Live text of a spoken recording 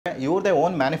ಇವ್ರದೇ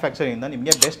own manufacturing ಇಂದ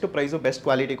ನಿಮಗೆ best price best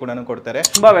quality ಕೂಡ ಕೊಡ್ತಾರೆ.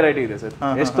 ತುಂಬಾ ವೆರೈಟಿ ಇದೆ ಸರ್,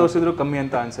 ಎಷ್ಟು ತೋರಿಸಿದ್ರು ಕಮ್ಮಿ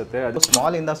ಅಂತ ಅನ್ಸುತ್ತೆ. ಅದು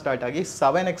ಸ್ಮಾಲ್ ಇಂದ ಸ್ಟಾರ್ಟ್ ಆಗಿ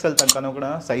 7XL ತನಕ ಕೂಡ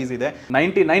ಸೈಜ್ ಇದೆ.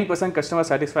 99% ಕಸ್ಟಮರ್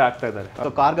ಸ್ಯಾಟಿಸ್ಫೈ ಆಗ್ತಾ ಇದ್ದಾರೆ.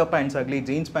 ಸೊ ಕಾರ್ಗೋ ಪ್ಯಾಂಟ್ಸ್ ಆಗಲಿ,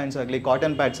 ಜೀನ್ಸ್ ಪ್ಯಾಂಟ್ಸ್ ಆಗಲಿ,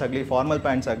 ಕಾಟನ್ ಪ್ಯಾಂಟ್ಸ್ ಆಗಲಿ, ಫಾರ್ಮಲ್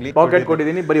ಪ್ಯಾಂಟ್ಸ್ ಆಗಲಿ ಪಾಕೆಟ್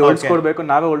ಕೊಟ್ಟಿದ್ದೀನಿ. ಬರೀ ಹೊಲ್ಸ್ಕೊಡ್ಬೇಕು,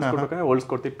 ನಾವೇ ಹೊಲ್ಸ್ಕೊಡ್ಬೇಕಂದ್ರೆ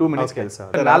ಹೊಲ್ಸ್ಕೊಡ್ತೀವಿ. 2 minutes ಕೆಲಸ.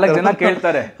 4 ಜನ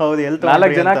ಕೇಳ್ತಾರೆ. ಹೌದು,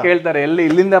 4 ಜನ ಕೇಳ್ತಾರೆ ಎಲ್ಲಿ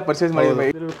ಇಲ್ಲಿಂದ ಪರ್ಚೇಸ್ ಮಾಡಿದ್ವಿ.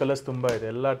 ಕಲರ್ಸ್ ತುಂಬಾ ಇದೆ,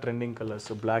 ಎಲ್ಲ ಟ್ರೆಂಡಿಂಗ್ ಕಲರ್ಸ್.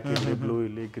 ಬ್ಲಾಕ್ ಇಲ್ಲಿ, ಬ್ಲೂ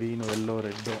ಇಲ್ಲಿ, ಗ್ರೀನ್, ಯೆಲ್ಲೋ,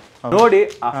 ರೆಡ್. ನೋಡಿ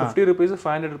ಆ 50 ರೂಪೀಸ್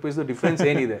 500 ರೂಪೀಸ್ ಡಿಫ್ರೆನ್ಸ್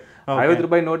ಏನಿದೆ. 50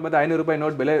 ರೂಪಾಯಿ ನೋಟ್ ಮತ್ತೆ 500 ರೂಪಾಯಿ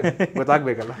ನೋಟ್ ಬೆಲೆ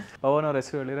ಗೊತ್ತಾಗ್ಬೇಕಲ್ಲ. ಪವನ್ ಅವ್ರ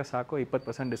ಹೆಸರು ಹೇಳಿದ್ರೆ ಸಾಕು,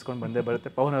 20% ಡಿಸ್ಕೌಂಟ್ ಬಂದೇ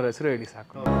ಬರುತ್ತೆ. ಪವನ್ ಅವ್ರ ಹೆಸರು ಹೇಳಿ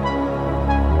ಸಾಕು.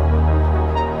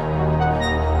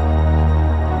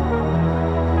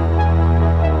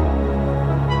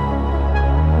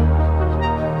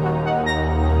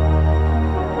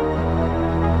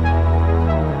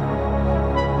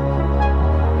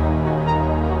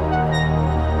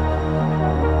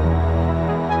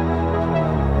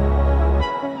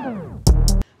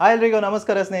 ಎಲ್ರಿಗೂ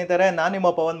ನಮಸ್ಕಾರ ಸ್ನೇಹಿತರೆ, ನಾನು ನಿಮ್ಮ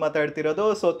ಪವನ್ ಮಾತಾಡ್ತಿರೋದು.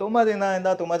 ಸೊ ತುಂಬ ದಿನದಿಂದ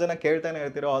ತುಂಬ ಜನ ಕೇಳ್ತಾನೆ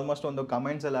ಇರ್ತೀರೋ, ಆಲ್ಮೋಸ್ಟ್ ಒಂದು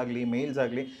ಕಮೆಂಟ್ಸಲ್ಲಾಗಲಿ ಮೇಲ್ಸ್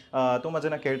ಆಗಲಿ ತುಂಬ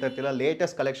ಜನ ಕೇಳ್ತಾ ಇರ್ತೀರ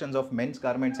latest collections of men's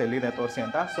garments ಎಲ್ಲಿದೆ ತೋರಿಸಿ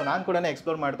ಅಂತ. ಸೊ ನಾನು ಕೂಡ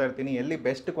ಎಕ್ಸ್ಪ್ಲೋರ್ ಮಾಡ್ತಾ ಇರ್ತೀನಿ ಎಲ್ಲಿ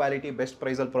ಬೆಸ್ಟ್ ಕ್ವಾಲಿಟಿ ಬೆಸ್ಟ್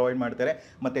ಪ್ರೈಸಲ್ಲಿ ಪ್ರೊವೈಡ್ ಮಾಡ್ತಾರೆ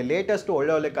ಮತ್ತು ಲೇಟೆಸ್ಟ್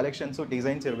ಒಳ್ಳೆ ಕಲೆಕ್ಷನ್ಸು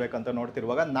ಡಿಸೈನ್ಸ್ ಇರಬೇಕಂತ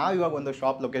ನೋಡ್ತಿರುವಾಗ ನಾವು ಇವಾಗ ಒಂದು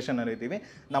ಶಾಪ್ ಲೊಕೇಶನಲ್ಲಿ ಇದ್ದೀವಿ.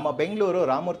 ನಮ್ಮ ಬೆಂಗಳೂರು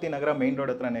ರಾಮಮೂರ್ತಿ ನಗರ ಮೇನ್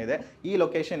ರೋಡ್ ಹತ್ರನೇ ಇದೆ. ಈ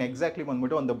ಲೊಕೇಶನ್ ಎಕ್ಸಾಕ್ಟ್ಲಿ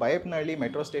ಬಂದ್ಬಿಟ್ಟು ಒಂದು ಬೈಯಪ್ಪನಹಳ್ಳಿ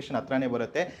ಮೆಟ್ರೋ ಸ್ಟೇಷನ್ ಹತ್ರನೇ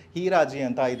ಬರುತ್ತೆ. ಹೀರಾಜಿ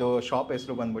ಅಂತ ಇದು ಶಾಪ್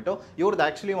ಹೆಸರು ಬಂದ್ಬಿಟ್ಟು. ಇವ್ರದ್ದು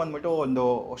ಆ್ಯಕ್ಚುಲಿ ಬಂದ್ಬಿಟ್ಟು ಒಂದು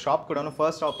ಶಾಪ್ ಕೂಡ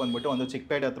ಫಸ್ಟ್ ಶಾಪ್ ಬಂದ್ಬಿಟ್ಟು ಒಂದು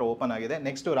ಚಿಕ್ಪೇಟೆ ಹತ್ರ ಓಪನ್ ಆಗಿದೆ.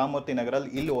 ನೆಕ್ಸ್ಟ್ ರಾಮಮೂರ್ತಿ ನಗರಲ್ಲಿ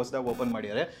ಇಲ್ಲಿ ಹೊಸದಾಗಿ ಓಪನ್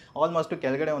ಮಾಡಿದ್ದಾರೆ. ಆಲ್ಮೋಸ್ಟ್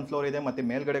ಕೆಳಗಡೆ ಒಂದು ಫ್ಲೋರ್ ಇದೆ ಮತ್ತು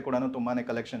ಮೇಲ್ಗಡೆ ಕೂಡ ತುಂಬಾ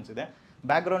ಕಲೆಕ್ಷನ್ಸ್ ಇದೆ.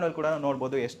 ಬ್ಯಾಕ್ಗ್ರೌಂಡಲ್ಲಿ ಕೂಡ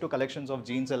ನೋಡ್ಬೋದು ಎಷ್ಟು ಕಲೆಕ್ಷನ್ಸ್ ಆಫ್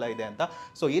ಜೀನ್ಸ್ ಎಲ್ಲ ಇದೆ ಅಂತ.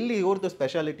 ಸೊ ಇಲ್ಲಿ ಇವ್ರದ್ದು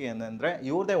ಸ್ಪೆಷಾಲಿಟಿ ಏನಂದರೆ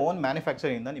ಇವ್ರದೇ ಓನ್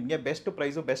ಮ್ಯಾನುಫ್ಯಾಕ್ಚರಿಂಗಿಂದ ನಿಮಗೆ ಬೆಸ್ಟ್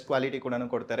ಪ್ರೈಸು ಬೆಸ್ಟ್ ಕ್ವಾಲಿಟಿ ಕೂಡ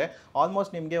ಕೊಡ್ತಾರೆ.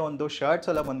 ಆಲ್ಮೋಸ್ಟ್ ನಿಮಗೆ ಒಂದು ಶರ್ಟ್ಸ್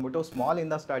ಎಲ್ಲ ಬಂದ್ಬಿಟ್ಟು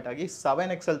ಸ್ಮಾಲಿಂದ ಸ್ಟಾರ್ಟ್ ಆಗಿ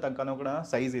 7XL ತನಕ ಕೂಡ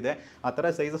ಸೈಜ್ ಇದೆ. ಆ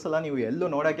ಥರ ಸೈಜಸ್ ಎಲ್ಲ ನೀವು ಎಲ್ಲೂ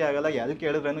ನೋಡೋಕ್ಕೆ ಆಗಲ್ಲ. ಎಲ್ಲಿ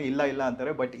ಕೇಳಿದ್ರೂ ಇಲ್ಲ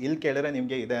ಅಂತಾರೆ, ಬಟ್ ಇಲ್ಲಿ ಕೇಳಿದ್ರೆ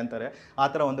ನಿಮಗೆ ಇದೆ ಅಂತಾರೆ. ಆ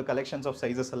ಥರ ಒಂದು ಕಲೆಕ್ಷನ್ಸ್ ಆಫ್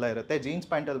ಸೈಜಸ್ ಎಲ್ಲ ಇರುತ್ತೆ. ಜೀನ್ಸ್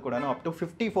ಪ್ಯಾಂಟಲ್ಲಿ ಕೂಡ ಅಪ್ ಟು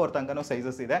 54 ತನಕ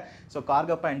ಸೈಜಸ್ ಇದೆ. ಸೊ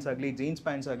ಕಾರ್ಗೋ ಪ್ಯಾಂಟ್ಸ್ ಆಗಲಿ, ಜೀನ್ಸ್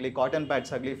ಪ್ಯಾಂಟ್ಸ್ ಆಗಲಿ, ಕಾಟನ್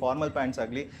ಪ್ಯಾಂಟ್ಸ್ ಆಗಲಿ, ಫಾರ್ಮಲ್ ಪ್ಯಾಂಟ್ಸ್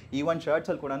ಆಗಲಿ, ಈವನ್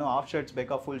ಶರ್ಟ್ಸಲ್ಲಿ ಕೂಡ ಹಾಫ್ ಶರ್ಟ್ಸ್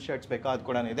ಬೇಕಾ ಫುಲ್ ಶರ್ಟ್ಸ್ ಬೇಕಾ ಅದು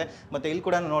ಕೂಡ ಇದೆ. ಮತ್ತು ಇಲ್ಲಿ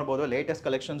ಕೂಡ ನೋಡ್ಬೋದು ಲೇಟೆಸ್ಟ್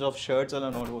ಕಲೆಕ್ಷನ್ಸ್ ಆಫ್ ಶರ್ಟ್ಸ್ ಎಲ್ಲ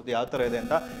ನೋಡ್ಬೋದು ಯಾವ ಥರ ಇದೆ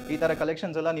ಅಂತ. ಈ ಥರ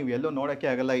ಕಲೆಕ್ಷನ್ಸ್ ಎಲ್ಲ ನೀವು ಎಲ್ಲೂ ನೋಡೋಕ್ಕೆ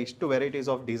ಆಗಲ್ಲ, ಇಷ್ಟು ವೆರೈಟೀಸ್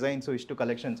ಆಫ್ ಡಿಸೈನ್ಸು, ಇಷ್ಟು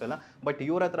ಕಲೆಕ್ಷನ್ಸ್ ಎಲ್ಲ. ಬಟ್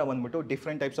ಇವ್ರ ಹತ್ರ ಬಂದ್ಬಿಟ್ಟು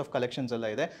ಡಿಫ್ರೆಂಟ್ ಟೈಪ್ಸ್ ಆಫ್ ಕಲೆಕ್ಷನ್ಸ್ ಎಲ್ಲ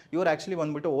ಇದೆ. ಇವ್ರು ಆ್ಯಕ್ಚುಲಿ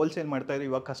ಬಂದ್ಬಿಟ್ಟು ಹೋಲ್ಸೇಲ್ ಮಾಡ್ತಾ ಇದ್ದಾರೆ.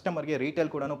 ಇವಾಗ ಕಸ್ಟಮರ್ಗೆ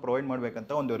ರೀಟೇಲ್ ಕೂಡ ಪ್ರೊವೈಡ್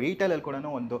ಮಾಡಬೇಕಂತ ಒಂದು ರೀಟೇಲಲ್ಲಿ ಕೂಡ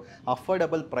ಒಂದು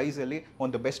ಅಫೋರ್ಡಬಲ್ ಪ್ರೈಸಲ್ಲಿ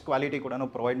ಒಂದು ಬೆಸ್ಟ್ ಕ್ವಾಲಿಟಿ ಕೂಡ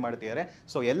ಪ್ರೊವೈಡ್ ಮಾಡ್ತಿದ್ದಾರೆ.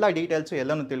 ಸೊ ಎಲ್ಲ ಡೀಟೇಲ್ಸು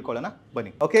ಎಲ್ಲನೂ ತಿಳ್ಕೊಳ್ಳೋಣ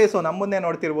ಬನ್ನಿ. ಓಕೆ, ಸೊ ನಮ್ಮ ಮುಂದೆ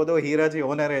ನೋಡ್ತಿರ್ಬೋದು ಹೀರಾಜಿ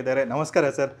ಓನರೇ ಇದ್ದಾರೆ. ನಮಸ್ಕಾರ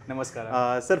ಸರ್. ನಮಸ್ಕಾರ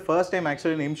ಸರ್. ಫಸ್ಟ್ ಟೈಮ್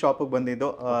ಆ್ಯಕ್ಚುಲಿ ನಿಮ್ಮ ಶಾಪಿಗೆ ಬಂದಿದ್ದು.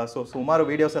 ಸೊ ಸುಮಾರು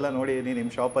ವೀಡಿಯೋಸ್ ಎಲ್ಲ ನೋಡಿದ್ದೀನಿ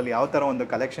ನಿಮ್ಮ ಶಾಪಲ್ಲಿ ಯಾವ ಥರ ಒಂದು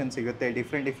ಕಲೆಕ್ಷನ್ ಸಿಗುತ್ತೆ,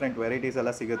 ಡಿಫ್ರೆಂಟ್ ವೆರೈಟೀಸ್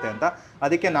ಎಲ್ಲ ಸಿಗುತ್ತೆ ಅಂತ.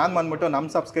 ಅದಕ್ಕೆ ನಾನು ಬಂದ್ಬಿಟ್ಟು ನಮ್ಮ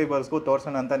ಸಬ್ಸ್ಕ್ರೈಬರ್ಸ್ಗೂ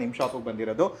ತೋರಿಸೋಣ ಅಂತ ನಿಮ್ಮ ಶಾಪಿಗೆ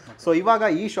ಬಂದಿರೋದು. ಸೊ ಇವಾಗ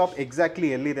ಈ ಶಾಪ್ ಎಕ್ಸಾಕ್ಟ್ಲಿ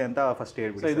ಎಲ್ಲಿದೆ ಅಂತ ಫಸ್ಟ್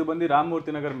ಹೇಳ್ಬಿಟ್ಟು. ಇದು ಬಂದು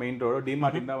ರಾಮಮೂರ್ತಿ ನಗರ್ ಮೇನ್ ರೋಡ್.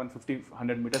 ಡಿಮಾರ್ಟ್ ಇಂದ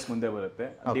 150-100 ಮೀಟರ್ಸ್ ಮುಂದೆ ಬರುತ್ತೆ.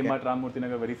 DMart Ramamurthy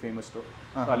Nagar very famous.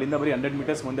 ಅಲ್ಲಿಂದ ಬರೀ 100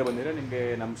 ಮೀಟರ್ಸ್ ಮುಂದೆ ಬಂದಿದ್ರೆ ನಿಮಗೆ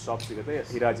ನಮ್ಮ ಶಾಪ್ ಸಿಗುತ್ತೆ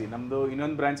ಹೀರಾಜಿ. ನಮ್ದು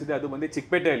ಇನ್ನೊಂದು ಬ್ರಾಂಚ್ ಇದೆ, ಅದು ಬಂದು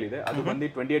ಚಿಕ್ಕಪೇಟೆಯಲ್ಲಿ ಇದೆ. ಅದು ಬಂದು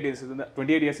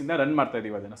 28 ಇಯರ್ಸ್ ಇಂದ ರನ್ ಮಾಡ್ತಾ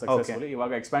ಇದೀವಿ ಅದನ್ನ ಸಕ್ಸಸ್ಫುಲಿ.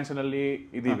 ಇವಾಗ ಎಕ್ಸ್ಪಾನ್ಷನ್ ಅಲ್ಲಿ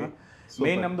ಇದೀವಿ.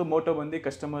 ಮೇನ್ ನಮ್ದು ಮೋಟೋ ಬಂದು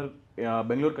ಕಸ್ಟಮರ್,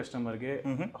 ಬೆಂಗಳೂರು ಕಸ್ಟಮರ್ಗೆ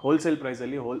ಹೋಲ್ಸೇಲ್ ಪ್ರೈಸ್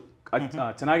ಅಲ್ಲಿ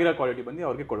ಚೆನ್ನಾಗಿರೋ ಕ್ವಾಲಿಟಿ ಬಂದು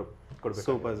ಅವ್ರಿಗೆ ಕೊಡಬೇಕು.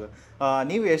 Super sir.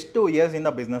 ನೀವು ಎಷ್ಟು ಇಯರ್ಸ್ ಇಂದ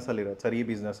ಬಿಸ್ನೆಸ್ ಅಲ್ಲಿ ಇರೋದು ಸರ್? ಈ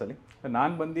ಬಿಸ್ನೆಸ್ ಅಲ್ಲಿ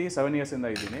ನಾನು ಬಂದು 7 ಇಯರ್ಸ್ ಇಂದ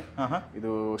ಇದ್ದೀನಿ. ಇದು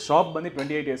ಶಾಪ್ ಬಂದು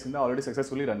 28 ಇಯರ್ಸ್ ಇಂದ ಆಲ್ರೆಡಿ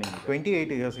ಸಕ್ಸಸ್ಫುಲಿ ರನ್ನಿಂಗ್.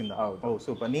 28 ಇಯರ್ಸ್ ಇಂದ? ಹೌದು,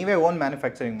 ಸೂಪರ್. ನೀವೇ ಓನ್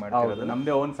ಮ್ಯಾನುಫ್ಯಾಕ್ಚರಿಂಗ್ ಮಾಡ್ತೀರಾ?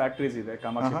 ನಮ್ದೇ ಓನ್ ಫ್ಯಾಕ್ಟ್ರೀಸ್ ಇದೆ.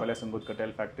 ಕಾಮಾಕ್ಷಿ ಪಾಳ್ಯ,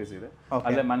 ಸಂಬೂದ್ಕಟ್ಟೆಲ್ ಫ್ಯಾಕ್ಟ್ರೀಸ್ ಇದೆ.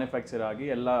 ಅಲ್ಲೇ ಮ್ಯಾನುಫ್ಯಾಕ್ಚರ್ ಆಗಿ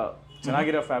ಎಲ್ಲ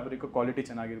ಚೆನ್ನಾಗಿರೋ ಫ್ಯಾಬ್ರಿಕ್, ಕ್ವಾಲಿಟಿ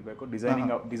ಚೆನ್ನಾಗಿರ್ಬೇಕು,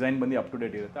 ಡಿಸೈನ್ ಬಂದು ಅಪ್ ಟು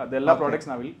ಡೇಟ್ ಇರುತ್ತೆ. ಅದೆಲ್ಲ ಪ್ರಾಡಕ್ಟ್ಸ್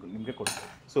ನಾವಿಲ್ಲಿ ನಿಮಗೆ ಕೊಡ್ತೀವಿ.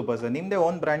 Super sir. ನಿಮ್ದೇ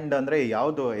ಓನ್ ಬ್ರ್ಯಾಂಡ್ ಅಂದ್ರೆ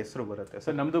ಯಾವ್ದು ಹೆಸರು ಬರುತ್ತೆ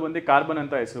ಸರ್? ನಮ್ದು ಬಂದು ಕಾರ್ಬನ್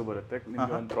ಅಂತ ಹೆಸರು ಬರುತ್ತೆ.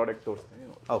 ನಿಮ್ಗೆ ಒಂದು ಪ್ರಾಡಕ್ಟ್ ತೋರಿಸ್ತೀನಿ.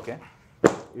 ಓಕೆ,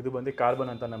 ಇದು ಬಂದು ಕಾರ್ಬನ್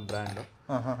ಅಂತ ನಮ್ಮ ಬ್ರ್ಯಾಂಡ್.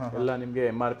 ಎಲ್ಲ ನಿಮಗೆ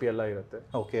MRP ಎಲ್ಲ ಇರುತ್ತೆ.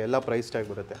 ಓಕೆ, ಎಲ್ಲ ಪ್ರೈಸ್ ಟ್ಯಾಗ್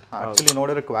ಬರುತ್ತೆ. ಆಕ್ಚುಲಿ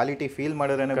ನೋಡಿದ್ರೆ ಕ್ವಾಲಿಟಿ ಫೀಲ್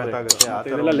ಮಾಡಿದ್ರೇನೆ ಗೊತ್ತಾಗುತ್ತೆ.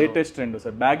 ಇದೆಲ್ಲ ಲೇಟೆಸ್ಟ್ ಟ್ರೆಂಡ್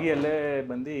ಸರ್. ಬ್ಯಾಗಿಯಲ್ಲೇ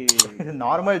ಬಂದು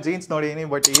ನಾರ್ಮಲ್ ಜೀನ್ಸ್ ನೋಡಿದೀನಿ,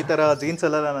 ಬಟ್ ಈ ತರ ಜೀನ್ಸ್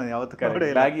ಎಲ್ಲ ನಾನು ಯಾವತ್ತೂ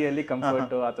ಬ್ಯಾಗಿಯಲ್ಲಿ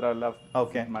ಕಂಫರ್ಟ್ ಆ ಥರ ಎಲ್ಲ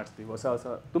ಓಕೆ ಮಾಡ್ತೀವಿ. ಹೊಸ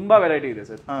ತುಂಬಾ ವೆರೈಟಿ ಇದೆ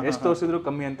ಸರ್. ಎಷ್ಟು ತೋರಿಸಿದ್ರು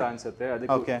ಕಮ್ಮಿ ಅಂತ ಅನ್ಸುತ್ತೆ.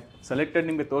 ಅದಕ್ಕೆ ಸೆಲೆಕ್ಟೆಡ್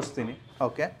ನಿಮಗೆ ತೋರಿಸ್ತೀನಿ.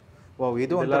 ಓಕೆ, ವಾವ್,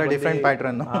 ಇದು ಒಂಥರ ಡಿಫರೆಂಟ್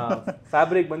ಪ್ಯಾಟರ್ನ್.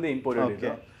 ಫ್ಯಾಬ್ರಿಕ್ ಬಂದು ಇಂಪೋರ್ಟೆಡ್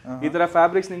ಇದೆ. ಈ ತರ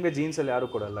ಫ್ಯಾಬ್ರಿಕ್ಸ್ ನಿಮಗೆ ಜೀನ್ಸ್ ಅಲ್ಲಿ ಯಾರು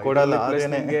ಕೊಡಲ್ಲ.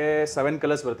 ನಿಮಗೆ 7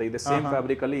 ಕಲರ್ಸ್ ಬರುತ್ತೆ. ಇದೆ ಸೇಮ್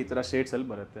ಫ್ಯಾಬ್ರಿಕ್ ಅಲ್ಲಿ ಈ ತರ ಶೇಡ್ಸ್ ಅಲ್ಲಿ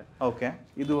ಬರುತ್ತೆ. ಓಕೆ,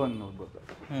 ಇದು ಒಂದು ನೋಡ್ಬೋದು.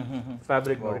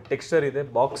 ಫ್ಯಾಬ್ರಿಕ್ ನೋಡಿ, ಟೆಕ್ಸ್ಚರ್ ಇದೆ.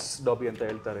 ಬಾಕ್ಸ್ ಡಾಬಿ ಅಂತ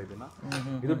ಹೇಳ್ತಾರೆ ಇದನ್ನ.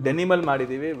 ಇದು ಡೆನಿಮಲ್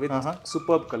ಮಾಡಿದೀವಿ ವಿತ್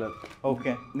ಸೂಪರ್ಬ್ ಕಲರ್.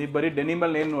 ಓಕೆ, ನೀವು ಬರೀ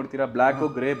ಡೆನಿಮಲ್ ಏನ್ ನೋಡ್ತೀರಾ, ಬ್ಲಾಕ್,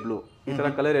 ಗ್ರೇ, ಬ್ಲೂ, ಈ ತರ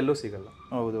ಕಲರ್ ಎಲ್ಲೂ ಸಿಗಲ್ಲ.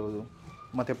 ಹೌದೌದು,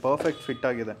 ಮತ್ತೆ ಪರ್ಫೆಕ್ಟ್ ಫಿಟ್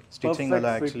ಆಗಿದೆ. ಸ್ಟಿಚಿಂಗ್ ಎಲ್ಲ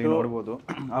ಆಕ್ಚುಲಿ ನೋಡಬಹುದು.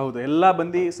 ಹೌದು, ಎಲ್ಲ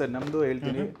ಬಂದಿ ಸರ್. ನಮ್ದು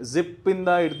ಹೇಳ್ತೀನಿ, ಜಿಪ್ ಇಂದ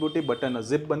ಹಿಡಿದ್ಬಿಟ್ಟು ಬಟನ್.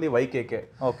 ಜಿಪ್ ಬಂದಿ YKK.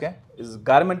 ಓಕೆ,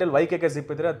 ಗಾರ್ಮೆಂಟ್ ಅಲ್ಲಿ YKK ಜಿಪ್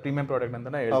ಇದ್ರೆ ಅದು ಪ್ರೀಮಿಯಂ ಪ್ರಾಡಕ್ಟ್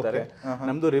ಅಂತಾನೆ ಹೇಳ್ತಾರೆ.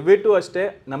 ನಮ್ದು ರಿವಿಟು ಅಷ್ಟೇ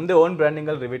ನಮ್ದೇ ಓನ್ ಬ್ರ್ಯಾಂಡಿಂಗ್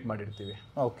ಅಲ್ಲಿ ರಿವಿಟ್ ಮಾಡಿರ್ತೀವಿ.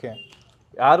 ಓಕೆ,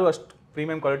 ಯಾರು ಅಷ್ಟು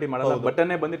ಪ್ರೀಮಿಯಂ ಕ್ವಾಲಿಟಿ ಮಾಡಲ್ಲ.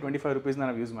 ಬಟನ್ನೇ ಬಂದು 25 ರೂಪೀಸ್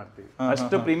ನಾವು ಯೂಸ್ ಮಾಡ್ತೀವಿ.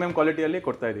 ಅಷ್ಟು ಪ್ರೀಮಿಯಂ ಕ್ವಾಲಿಟಿಯಲ್ಲಿ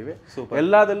ಕೊಡ್ತಾ ಇದೀವಿ.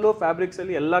 ಎಲ್ಲದಲ್ಲೂ ಫ್ಯಾಬ್ರಿಕ್ಸ್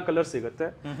ಅಲ್ಲಿ ಎಲ್ಲಾ ಕಲರ್ ಸಿಗುತ್ತೆ.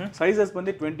 ಸೈಜಸ್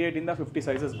ಬಂದು 28 ಇಂದ 50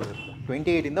 ಸೈಜಸ್ ಬರುತ್ತೆ.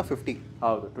 28 ಇಂದ 50?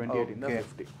 ಹೌದು, 28 ಇಂದ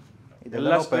 50.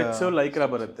 ಇದೆಲ್ಲ ಸ್ಟ್ರೆಚ್ ಲೈಕ್ರಾ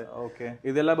ಬರುತ್ತೆ. ಓಕೆ,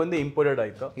 ಇದೆಲ್ಲ ಬಂದು ಇಂಪೋರ್ಟೆಡ್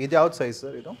ಆಯ್ತು. ಇದು ಯಾವ್ದು ಸೈಜ್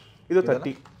ಸರ್? ಇದು ಇದು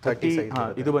 30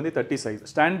 ಇದು ಬಂದು 30 ಸೈಜ್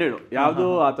ಸ್ಟ್ಯಾಂಡರ್ಡ್. ಯಾವುದು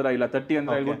ಆತರ ಇಲ್ಲ 30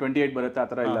 ಅಂದ್ರೆ 28 ಬರುತ್ತೆ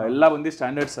ಆತರ ಇಲ್ಲ, ಎಲ್ಲ ಬಂದು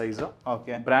ಸ್ಟ್ಯಾಂಡರ್ಡ್ ಸೈಜ್.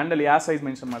 ಓಕೆ, ಬ್ರ್ಯಾಂಡ್ ಅಲ್ಲಿ ಯಾವ ಸೈಜ್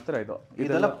ಮೆನ್ಷನ್ ಮಾಡ್ತಾರೆ ಇದು.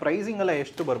 ಇದೆಲ್ಲ ಪ್ರೈಸಿಂಗ್ ಎಲ್ಲ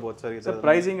ಎಷ್ಟು ಬರ್ಬೋದು ಸರ್? ಇದು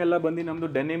ಪ್ರೈಸಿಂಗ್ ಎಲ್ಲ ಬಂದು ನಮ್ದು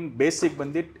ಡೆನಿಮ್ ಬೇಸಿಕ್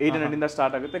ಬಂದು 800 ಇಂದ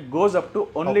ಸ್ಟಾರ್ಟ್ ಆಗುತ್ತೆ, goes up to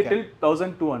only till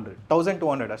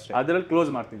 1200 ಅಷ್ಟೇ, ಅದರಲ್ಲಿ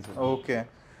ಕ್ಲೋಸ್ ಮಾಡ್ತೀನಿ ಸರ್. Okay,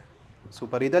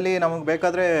 super. ಇದರಲ್ಲಿ ನಮಗೆ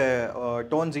ಬೇಕಾದ್ರೆ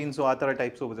ಟೋನ್ ಜೀನ್ಸು ಆ ಥರ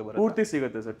ಟೈಪ್ಸು ಪೂರ್ತಿ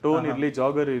ಸಿಗುತ್ತೆ ಸರ್. ಟೋನ್ ಇರಲಿ,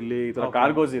 ಜಾಗರ್ ಇರಲಿ, ಈ ಥರ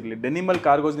ಕಾರ್ಗೋಸ್ ಇರಲಿ. ಡೆನಿಮಲ್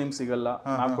ಕಾರ್ಗೋಸ್ ನಿಮ್ಗೆ ಸಿಗಲ್ಲ,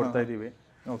 ನಾವು ಕೊಡ್ತಾ ಇದೀವಿ.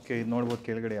 ಓಕೆ, ಇದು ನೋಡ್ಬೋದು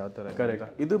ಕೆಳಗಡೆ ಯಾವ ಥರ. ಕರೆಕ್ಟ್.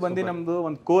 ಇದು ಬಂದು ನಮ್ದು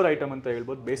ಒಂದು ಕೋರ್ ಐಟಮ್ ಅಂತ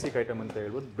ಹೇಳ್ಬೋದು, ಬೇಸಿಕ್ ಐಟಮ್ ಅಂತ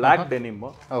ಹೇಳ್ಬೋದು. Black denim.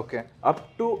 Okay, up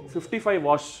to 55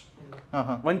 wash,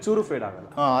 ಒಂಚೂರು ಫೇಡ್ ಆಗಲ್ಲ.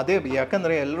 ಅದೇ,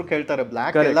 ಯಾಕಂದ್ರೆ ಎಲ್ಲರೂ ಕೇಳ್ತಾರೆ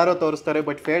ಬ್ಲ್ಯಾಕ್ ಎಲ್ಲರೂ ತೋರಿಸ್ತಾರೆ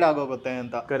ಬಟ್ ಫೇಡ್ ಆಗೋಗುತ್ತೆ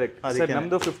ಅಂತ. ಕರೆಕ್ಟ್ ಸರ್,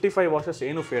 ನಮ್ದು 55 ವಾಶಸ್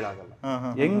ಏನು ಫೇಡ್ ಆಗಲ್ಲ,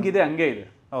 ಹೆಂಗಿದೆ ಹಂಗೆ ಇದೆ.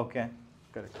 Okay,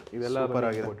 correct. ಇದೆಲ್ಲ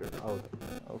ಹೌದು.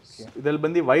 ಓಕೆ, ಇದ್ರಲ್ಲಿ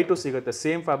ಬಂದು ವೈಟು ಸಿಗುತ್ತೆ,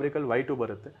 ಸೇಮ್ ಫ್ಯಾಬ್ರಿಕ್ ಅಲ್ಲಿ ವೈಟು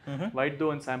ಬರುತ್ತೆ. ವೈಟ್ದು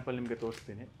ಒಂದು ಸ್ಯಾಂಪಲ್ ನಿಮ್ಗೆ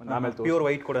ತೋರಿಸ್ತೀನಿ, ಆಮೇಲೆ ಪ್ಯೂರ್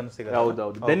ವೈಟ್ ಕೂಡ ಸಿಗುತ್ತೆ.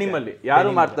 ಹೌದೌದು, ಡೆನಿಮ್ ಅಲ್ಲಿ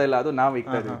ಯಾರು ಮಾಡ್ತಾ ಇಲ್ಲ, ಅದು ನಾವು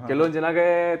ಇಕ್ತಾ ಇದೀವಿ. ಕೆಲವೊಂದು ಜನಗೆ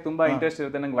ತುಂಬಾ ಇಂಟ್ರೆಸ್ಟ್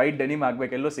ಇರುತ್ತೆ, ನಂಗೆ ವೈಟ್ ಡೆನಿಮ್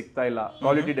ಆಗ್ಬೇಕು, ಎಲ್ಲೂ ಸಿಗ್ತಾ ಇಲ್ಲ,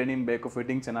 ಕ್ವಾಲಿಟಿ ಡೆನಿಮ್ ಬೇಕು,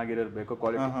 ಫಿಟ್ಟಿಂಗ್ ಚೆನ್ನಾಗಿರಬೇಕು,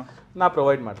 ಕ್ವಾಲಿಟಿ ನಾವು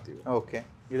ಪ್ರೊವೈಡ್ ಮಾಡ್ತೀವಿ. ಓಕೆ,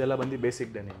 ಇದೆಲ್ಲ ಬಂದು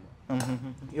ಬೇಸಿಕ್ ಡೆನಿಮ್.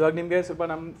 ಇವಾಗ ನಿಮ್ಗೆ ಸ್ವಲ್ಪ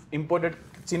ನಮ್ ಇಂಪೋರ್ಟೆಡ್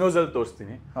ಚಿನೋಸ್ ಅಲ್ಲಿ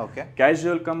ತೋರಿಸ್ತೀನಿ. ಓಕೆ,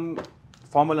 ಕ್ಯಾಶುಯಲ್ ಕಮ್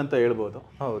ಫಾರ್ಮಲ್ ಅಂತ ಹೇಳ್ಬೋದು.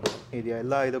 ಹೌದು,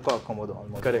 ಇದೆಲ್ಲ ಇದಕ್ಕೂ ಹಾಕೊಬೋದು.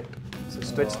 ಕರೆಕ್ಟ್.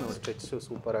 ಸ್ಟ್ರೆಚ್ ನೋಡಿ, ಸ್ಟ್ರೆಚ್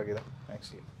ಸೂಪರ್ ಆಗಿದೆ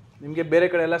ಆಕ್ಚುಲಿ. ನಿಮ್ಗೆ ಬೇರೆ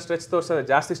ಕಡೆ ಎಲ್ಲ ಸ್ಟ್ರೆಚ್ ತೋರಿಸ್ತಾರೆ,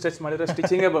 ಜಾಸ್ತಿ ಸ್ಟ್ರೆಚ್ ಮಾಡಿದ್ರೆ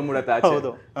ಸ್ಟಿಚಿಂಗೇ ಬಂದ್ಬಿಡುತ್ತೆ ಆಚೆ.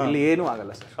 ಇಲ್ಲಿ ಏನೂ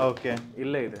ಆಗಲ್ಲ ಸರ್. ಓಕೆ,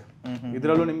 ಇಲ್ಲೇ ಇದೆ.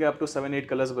 ಇದರಲ್ಲೂ ನಿಮ್ಗೆ ಅಪ್ ಟು 7-8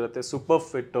 ಕಲರ್ಸ್ ಬರುತ್ತೆ. ಸೂಪರ್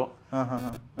ಫಿಟ್,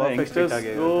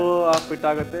 ಫಿಟ್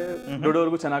ಆಗುತ್ತೆ,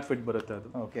 ದೊಡ್ಡವ್ರಿಗೂ ಚೆನ್ನಾಗಿ ಫಿಟ್ ಬರುತ್ತೆ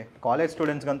ಅದು. ಓಕೆ, ಕಾಲೇಜ್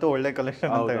ಸ್ಟೂಡೆಂಟ್ಸ್ಗಂತೂ ಒಳ್ಳೆ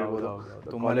ಕಲೆಕ್ಷನ್ ಅಂತ ಹೇಳ್ಬೋದು.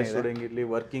 ಕಾಲೇಜ್ ಸ್ಟೂಡೆಂಟ್ ಇರ್ಲಿ,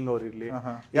 ವರ್ಕಿಂಗ್ ಅವ್ರು ಇರ್ಲಿ,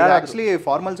 ಆಕ್ಚುಲಿ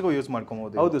ಫಾರ್ಮಲ್ಸ್ಗೂ ಯೂಸ್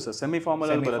ಮಾಡ್ಕೊಬಹುದು. ಹೌದು ಸರ್, ಸೆಮಿ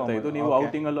ಫಾರ್ಮಲ್ ಅಲ್ಲಿ ಬರುತ್ತೆ ಇದು. ನೀವು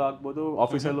ಔಟಿಂಗ್ ಅಲ್ಲೂ ಆಗ್ಬೋದು,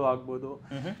 ಆಫೀಸಲ್ಲೂ ಆಗ್ಬೋದು,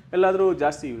 ಎಲ್ಲಾದ್ರೂ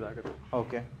ಜಾಸ್ತಿ ಯೂಸ್ ಆಗುತ್ತೆ.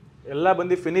 ಓಕೆ, ಎಲ್ಲ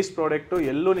ಬಂದು ಫಿನಿಶ್ ಪ್ರಾಡಕ್ಟ್,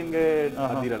 ಎಲ್ಲೂ ನಿಮಗೆ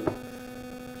ಅದಿರಲ್ಲ.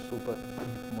 ಸೂಪರ್,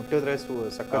 ಮುಟ್ಟಿದ್ರೆ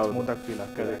ಸಖತ್ ಸ್ಮೂತ್ ಆಗಿ ಫೀಲ್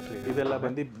ಆಗ್ತದೆ. ಇದೆಲ್ಲ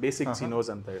ಬಂದು ಬೇಸಿಕ್ ಚಿನೋಸ್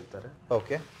ಅಂತ ಹೇಳ್ತಾರೆ.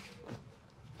 ಓಕೆ,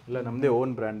 ಇಲ್ಲ ನಮ್ದೇ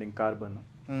ಓನ್ ಬ್ರ್ಯಾಂಡಿಂಗ್, ಕಾರ್ಬನ್.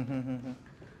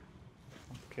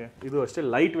 ಓಕೆ, ಇದು ಅಷ್ಟೇ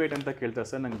ಲೈಟ್ ವೇಟ್ ಅಂತ ಕೇಳ್ತಾರೆ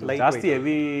ಸರ್. ನಂಗೆ ಜಾಸ್ತಿ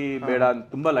ಹೆವಿ ಬೇಡ,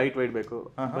 ತುಂಬಾ ಲೈಟ್ ವೇಟ್ ಬೇಕು.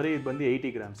 ಬರೀ ಇದು ಬಂದು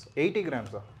 80 ಗ್ರಾಮ್ಸ್. 80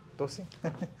 ಗ್ರಾಮ್ಸ್ ತೋರಿಸಿ.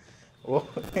 ಓ,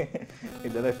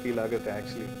 ಇದೆಲ್ಲ ಫೀಲ್ ಆಗುತ್ತೆ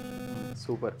ಆಕ್ಚುಲಿ.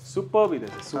 ಸೂಪರ್ ಇದೆ,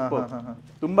 ಸೂಪರ್.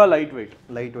 ತುಂಬಾ ಲೈಟ್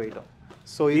ವೇಟ್.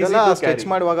 ಸೊ ಇದೆಲ್ಲ ಸ್ಟಿಚ್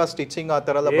ಮಾಡುವಾಗ ಸ್ಟಿಚಿಂಗ್ ಆ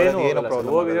ತರ ಎಲ್ಲ ಏನು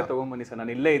ಪ್ರಾಬ್ಲಮ್ ಹೋಗಿದೆ, ತಗೊಂಡ್ಬನ್ನಿ ಸರ್,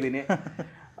 ನಾನು ಇಲ್ಲೇ ಇದ್ದೀನಿ.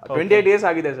 28 ಡೇಸ್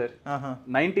ಆಗಿದೆ ಸರ್.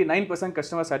 99%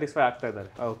 ಕಸ್ಟಮರ್ ಸ್ಯಾಟಿಸ್ಫೈ ಆಗ್ತಾ ಇದ್ದಾರೆ.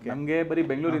 ನಮಗೆ ಬರೀ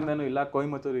ಬೆಂಗಳೂರಿಂದನೂ ಇಲ್ಲ,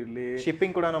 ಕೊಯಮತ್ತೂರು ಇರಲಿ,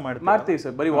 ಶಿಪ್ಪಿಂಗ್ ಕೂಡ ಮಾಡ್ತೀವಿ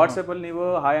ಸರ್. ಬರೀ ವಾಟ್ಸ್ಆಪ್ ಅಲ್ಲಿ ನೀವು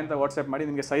ಹಾಯ್ ಅಂತ ವಾಟ್ಸ್ಆಪ್ ಮಾಡಿ,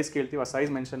 ನಿಮಗೆ ಸೈಜ್ ಕೇಳ್ತೀವಿ, ಆ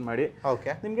ಸೈಜ್ ಮೆನ್ಷನ್ ಮಾಡಿ,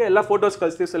 ಓಕೆ, ನಿಮಗೆ ಎಲ್ಲ ಫೋಟೋಸ್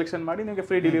ಕಳಿಸ್ತೀವಿ, ಸೆಲೆಕ್ಷನ್ ಮಾಡಿ ನಿಮಗೆ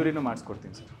ಫ್ರೀ ಡೆಲಿವರಿನೂ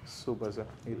ಮಾಡಿಸ್ಕೊಡ್ತೀನಿ ಸರ್. Super sir.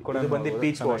 ಇದು ಬಂದು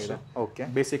peach wash. Okay,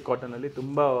 basic cotton ಅಲ್ಲಿ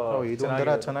ತುಂಬಾ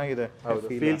ಚೆನ್ನಾಗಿದೆ,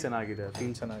 ಫೀಲ್ ಚೆನ್ನಾಗಿದೆ.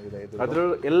 ಅದ್ರ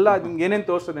ಎಲ್ಲ ನಿಮ್ಗೆ ಏನೇನು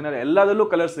ತೋರಿಸೋದೇನಾದ್ರೆ ಎಲ್ಲದರಲ್ಲೂ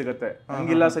ಕಲರ್ ಸಿಗುತ್ತೆ,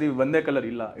 ಹಂಗಿಲ್ಲ ಸರ್ ಇವು ಒಂದೇ ಕಲರ್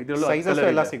ಇಲ್ಲ. ಇದ್ರಲ್ಲೂ ಸೈಜಸ್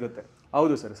ಎಲ್ಲ ಸಿಗುತ್ತೆ.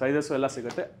 ಹೌದು ಸರ್, ಸೈಜಸ್ ಎಲ್ಲ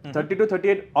ಸಿಗುತ್ತೆ. 30 to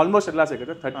 38 ಆಲ್ಮೋಸ್ಟ್ ಎಲ್ಲ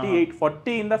ಸಿಗುತ್ತೆ. 38,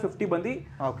 40 ಇಂದ 50 ಬಂದು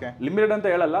ಲಿಮಿಟೆಡ್ ಅಂತ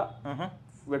ಹೇಳಲ್ಲ.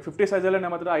 50 ಸೈಜ್ ಅಲ್ಲೇ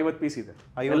ನಮ್ಮ ಹತ್ರ 50 ಪೀಸ್ ಇದೆ,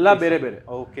 ಎಲ್ಲ ಬೇರೆ ಬೇರೆ.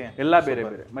 ಓಕೆ, ಎಲ್ಲ ಬೇರೆ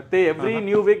ಬೇರೆ. ಮತ್ತೆ ಎವ್ರಿ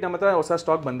ನ್ಯೂ ವೀಕ್ ನಮ್ಮ ಹತ್ರ ಹೊಸ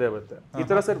ಸ್ಟಾಕ್ ಬಂದೇ ಬರುತ್ತೆ. ಈ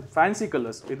ತರ ಸರ್ ಫ್ಯಾನ್ಸಿ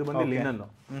ಕಲರ್ಸ್. ಇದು ಬಂದು ಲಿನನ್.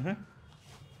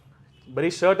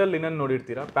 ಬರೀ ಶರ್ಟ್ ಅಲ್ಲಿ ಲಿನನ್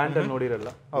ನೋಡಿರ್ತೀರಾ, ಪ್ಯಾಂಟ್ ಅಲ್ಲಿ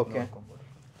ನೋಡಿರಲ್ಲ. ಓಕೆ,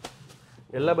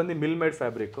 ಎಲ್ಲ ಬಂದು ಮಿಲ್ ಮೇಡ್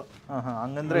ಫ್ಯಾಬ್ರಿಕ್.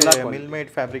 ಹಂಗಂದ್ರೆ ಮಿಲ್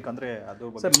ಮೇಡ್ ಫ್ಯಾಬ್ರಿಕ್ ಅಂದ್ರೆ ಅದು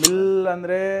ಸರ್, ಮಿಲ್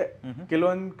ಅಂದ್ರೆ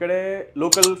ಕೆಲವೊಂದ್ ಕಡೆ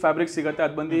ಲೋಕಲ್ ಫ್ಯಾಬ್ರಿಕ್ ಸಿಗುತ್ತೆ,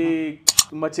 ಅದು ಬಂದು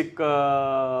ತುಂಬಾ ಚಿಕ್ಕ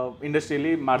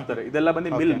ಇಂಡಸ್ಟ್ರಿಯಲ್ಲಿ ಮಾಡ್ತಾರೆ. ಇದೆಲ್ಲ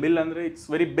ಬಂದು ಮಿಲ್ ಅಂದ್ರೆ ಇಟ್ಸ್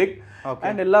ವೆರಿ ಬಿಗ್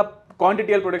ಅಂಡ್ ಎಲ್ಲ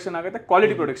ಕ್ವಾಂಟಿಟಿಯಲ್ಲಿ ಪ್ರೊಡಕ್ಷನ್ ಆಗುತ್ತೆ,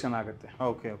 ಕ್ವಾಲಿಟಿ ಪ್ರೊಡಕ್ಷನ್ ಆಗುತ್ತೆ.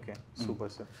 Okay, okay,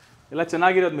 super sir. ಎಲ್ಲ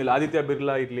ಚೆನ್ನಾಗಿರೋದು ಮಿಲ್, ಆದಿತ್ಯ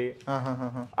ಬಿರ್ಲಾ ಇರ್ಲಿ,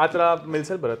 ಆ ತರ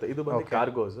ಮಿಲ್ಸ್ ಅಲ್ಲಿ ಬರುತ್ತೆ. ಇದು ಬಂದು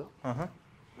ಕಾರ್ಗೋಸ್.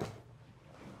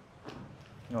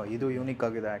 ಇದು ಯೂನಿಕ್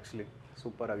ಆಗಿದೆ ಆಕ್ಚುಲಿ,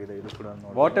 ಸೂಪರ್ ಆಗಿದೆ. ಇದು ಕೂಡ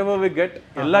ವಾಟ್ ಎವರ್ ವಿ ಗೆಟ್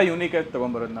ಎಲ್ಲ ಯೂನಿಕ್ ಆಗಿ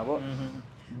ತಗೊಂಡ್ಬರೋದು ನಾವು.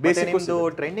 ಬೇಸಿಕ್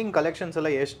ಟ್ರೆಂಡಿಂಗ್ ಕಲೆಕ್ಷನ್ಸ್ ಎಲ್ಲ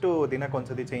ಎಷ್ಟು ದಿನಕ್ಕೆ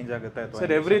ಒಂದ್ಸತಿ ಚೇಂಜ್ ಆಗುತ್ತೆ?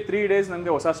 ಸರ್ ಎವ್ರಿ 3 days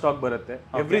ನಮಗೆ ಹೊಸ ಸ್ಟಾಕ್ ಬರುತ್ತೆ.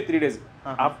 ಎವ್ರಿ 3 days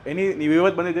ನೀವು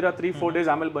ಇವತ್ತು ಬಂದಿದ್ದೀರಾ, 3-4 days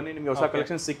ಆಮೇಲೆ ಬನ್ನಿ, ನಿಮಗೆ ಹೊಸ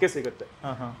ಕಲೆಕ್ಷನ್ ಸಿಗುತ್ತೆ.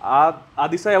 ಆ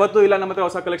ದಿವಸ ಯಾವತ್ತೂ ಇಲ್ಲ ನಮ್ಮ ಹತ್ರ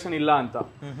ಹೊಸ ಕಲೆಕ್ಷನ್ ಇಲ್ಲ ಅಂತ.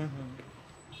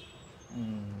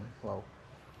 ವಾವ್,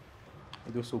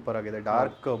 ಇದು ಸೂಪರ್ ಆಗಿದೆ.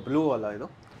 ಡಾರ್ಕ್ ಬ್ಲೂ ಅಲ್ಲ ಇದು?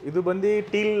 ಇದು ಬಂದು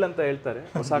ಟೀಲ್ ಅಂತ ಹೇಳ್ತಾರೆ,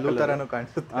 ಹೊಸ ಕಲರ್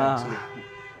ಕಾಣಿಸುತ್ತೆ.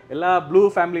 ಎಲ್ಲ ಬ್ಲೂ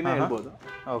ಫ್ಯಾಮಿಲಿನೇ ಹೇಳ್ಬೋದು.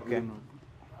 ಓಕೆ,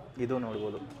 ಇದು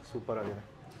ನೋಡ್ಬೋದು, ಸೂಪರ್ ಆಗಿದೆ.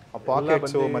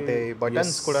 ಪಾಕೆಟ್ಸ್ ಮತ್ತೆ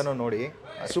ಬಟನ್ಸ್ ಕೂಡ ನೋಡಿ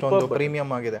ಅಷ್ಟೊಂದು ಪ್ರೀಮಿಯಂ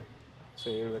ಆಗಿದೆ. ಸೊ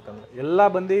ಹೇಳ್ಬೇಕಂದ್ರೆ ಎಲ್ಲ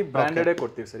ಬಂದು ಬ್ರಾಂಡೆಡೇ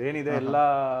ಕೊಡ್ತೀವಿ ಸರ್. ಏನಿದೆ ಎಲ್ಲ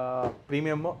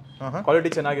ಪ್ರೀಮಿಯಮ್, ಕ್ವಾಲಿಟಿ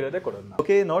ಚೆನ್ನಾಗಿರೋದೇ ಕೊಡೋದು.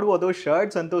 ಓಕೆ, ನೋಡ್ಬೋದು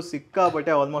ಶರ್ಟ್ಸ್ ಅಂತೂ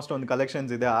ಸಿಕ್ಕಾಬಟ್ಟೆ ಆಲ್ಮೋಸ್ಟ್ ಒಂದು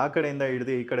ಕಲೆಕ್ಷನ್ಸ್ ಇದೆ. ಆ ಕಡೆಯಿಂದ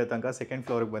ಹಿಡಿದು ಈ ಕಡೆ ತನಕ ಸೆಕೆಂಡ್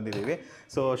ಫ್ಲೋರ್ಗೆ ಬಂದಿದ್ದೀವಿ.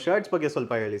 ಸೊ ಶರ್ಟ್ಸ್ ಬಗ್ಗೆ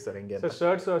ಸ್ವಲ್ಪ ಹೇಳಿ ಸರ್. ಹೆಂಗೆ ಸರ್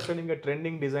ಶರ್ಟ್ಸ್ ಅಷ್ಟೇ, ನಿಮಗೆ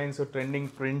ಟ್ರೆಂಡಿಂಗ್ ಡಿಸೈನ್ಸ್,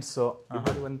 ಟ್ರೆಂಡಿಂಗ್ ಪ್ರಿಂಟ್ಸು,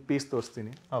 ಒಂದು ಪೀಸ್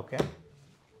ತೋರಿಸ್ತೀನಿ. ಓಕೆ,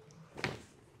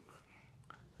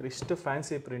 ಇಷ್ಟು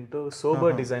ಫ್ಯಾನ್ಸಿ ಪ್ರಿಂಟು,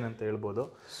 ಸೋಬರ್ ಡಿಸೈನ್ ಅಂತ ಹೇಳ್ಬೋದು.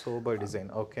 Sober design.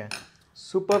 Okay,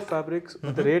 super fabrics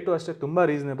ಮತ್ತೆ ರೇಟು ಅಷ್ಟೇ ತುಂಬಾ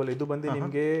ರೀಸನೇಬಲ್. ಇದು ಬಂದು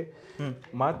ನಿಮಗೆ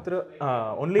ಮಾತ್ರ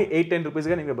ಓನ್ಲಿ 810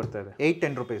 rupeesಗೆ ನಿಮಗೆ ಬರ್ತಾ ಇದೆ.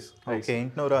 810 rupees. ಓಕೆ,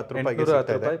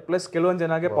 810 ರೂಪಾಯಿ. ಪ್ಲಸ್ ಕೆಲವೊಂದು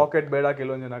ಜನಕ್ಕೆ ಪಾಕೆಟ್ ಬೇಡ,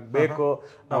 ಕೆಲವೊಂದು ಜನಕ್ಕೆ ಬೇಕು,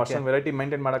 ನಾವು ಅಷ್ಟೊಂದು ವೆರೈಟಿ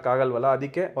ಮೇಂಟೈನ್ ಮಾಡಕ್ ಆಗಲ್ವಲ್ಲ,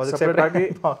 ಅದಕ್ಕೆ ಸೆಪರೇಟ್ ಆಗಿ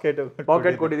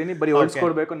ಪಾಕೆಟ್ ಕೊಟ್ಟಿದ್ದೀನಿ. ಬರೀ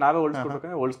ಹೊಲ್ಸ್ಕೊಡ್ಬೇಕು, ನಾವೇ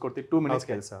ಹೊಲ್ಸ್ಕೊಡ್ಬೇಕಂದ್ರೆ ಹೊಲ್ಸ್ಕೊಡ್ತೀವಿ. 2 minutes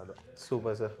ಕೆಲಸ ಅದು.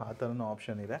 ಸೂಪರ್ ಸರ್, ಆ ಥರನೂ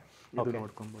ಆಪ್ಷನ್ ಇದೆ. ಇದು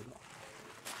ನೋಡ್ಕೊಬೋದು.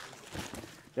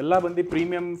 ಎಲ್ಲ ಬಂದು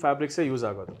ಪ್ರೀಮಿಯಂ ಫ್ಯಾಬ್ರಿಕ್ಸೇ ಯೂಸ್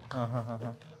ಆಗೋದು.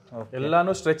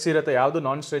 ಎಲ್ಲಾನು ಸ್ಟ್ರೆಚ್ ಇರುತ್ತೆ, ಯಾವುದು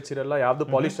ನಾನ್ ಸ್ಟ್ರೆಚ್ ಇರಲ್ಲ, ಯಾವುದು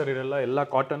ಪಾಲಿಸ್ಟರ್ ಇರಲ್ಲ, ಎಲ್ಲ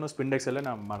ಕಾಟನ್ ಸ್ಪಿಂಡೆಕ್ಸ್ ಎಲ್ಲ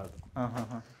ನಾವು ಮಾಡೋದು.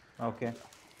 ಓಕೆ,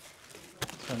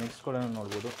 ಸೊ ನೆಕ್ಸ್ಟ್ ಕೂಡ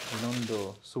ನೋಡ್ಬೋದು. ಇನ್ನೊಂದು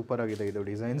ಸೂಪರ್ ಆಗಿದೆ ಇದು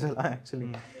ಡಿಸೈನ್ಸ್ ಎಲ್ಲ. ಆ್ಯಕ್ಚುಲಿ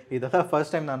ಇದೆಲ್ಲ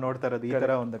ಫಸ್ಟ್ ಟೈಮ್ ನಾನು ನೋಡ್ತಾ ಇರೋದು, ಈ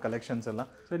ಥರ ಒಂದು ಕಲೆಕ್ಷನ್ಸ್ ಎಲ್ಲ.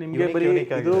 ಸೊ ನಿಮಗೆ ಬರೀ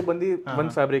ಇದು ಬಂದು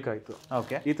ಒಂದು ಫ್ಯಾಬ್ರಿಕ್ ಆಯಿತು.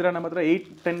 ಓಕೆ, ಈ ಥರ ನಮ್ಮ ಹತ್ರ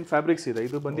 8-10 ಫ್ಯಾಬ್ರಿಕ್ಸ್ ಇದೆ.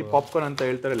 ಇದು ಬಂದು ಪಾಪ್ಕಾರ್ನ್ ಅಂತ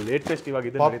ಹೇಳ್ತಾರೆ, ಲೇಟೆಸ್ಟ್ ಇವಾಗ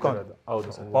ಇದೆ.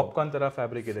 ಹೌದು ಸರ್, ಪಾಪ್ಕಾರ್ನ್ ಥರ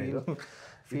ಫ್ಯಾಬ್ರಿಕ್ ಇದೆ. ಇದು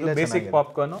ಬೇಸಿಕ್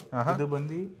ಪಾಪ್ಕಾರ್ನ್. ಇದು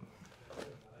ಬಂದು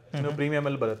ಇನ್ನು ಪ್ರೀಮಿಯಂ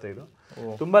ಅಲ್ಲಿ ಬರುತ್ತೆ. ಇದು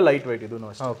ತುಂಬಾ ಲೈಟ್ ವೈಟ್. ಇದು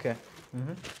ಅಷ್ಟೇ. ಓಕೆ,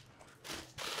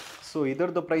 ಸೊ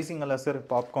ಇದರದ್ದು ಪ್ರೈಸಿಂಗ್ ಅಲ್ಲ ಸರ್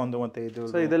ಪಾಪ್ಕಾರ್ನ್ ಮತ್ತೆ ಇದು?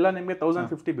 ಸೊ ಇದೆಲ್ಲ ನಿಮಗೆ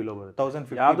 1050 ಬಿಲೋ ಬರುತ್ತೆ.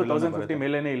 1050 ಯಾವುದು 1050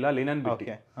 ಮೇಲೇನೆ ಇಲ್ಲ, ಲಿನನ್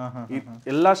ಬಿಟ್ಟು.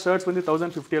 ಎಲ್ಲ ಶರ್ಟ್ಸ್ ಬಂದು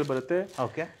 1050 ಅಲ್ಲಿ ಬರುತ್ತೆ.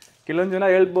 ಓಕೆ, ಕೆಲವೊಂದು ಜನ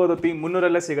ಹೇಳ್ಬೋದು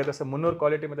 300 ಸಿಗುತ್ತೆ ಸರ್. 300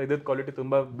 ಕ್ವಾಲಿಟಿ ಮತ್ತೆ ಇದ್ರ ಕ್ವಾಲಿಟಿ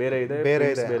ತುಂಬಾ ಬೇರೆ ಇದೆ.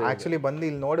 ಆಕ್ಚುಲಿ ಬಂದು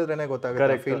ಇಲ್ಲಿ ನೋಡಿದ್ರೇನೆ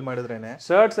ಗೊತ್ತಾಗುತ್ತೆ, ಫೀಲ್ ಮಾಡಿದ್ರೇನೆ.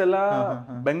 ಶರ್ಟ್ಸ್ ಎಲ್ಲ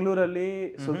ಬೆಂಗಳೂರಲ್ಲಿ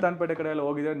ಸುಲ್ತಾನ್ಪೇಟೆ ಕಡೆ ಎಲ್ಲ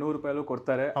ಹೋಗಿದ್ರೆ 100 ರೂಪಾಯಿ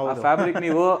ಕೊಡ್ತಾರೆ. ಆ ಫ್ಯಾಬ್ರಿಕ್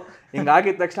ನೀವು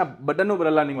ಹಿಂಗಾಗಿದ ತಕ್ಷಣ ಬಟನ್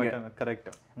ಬರಲ್ಲ ನಿಮಗೆ. ಕರೆಕ್ಟ್.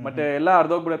 ಮತ್ತೆ ಎಲ್ಲ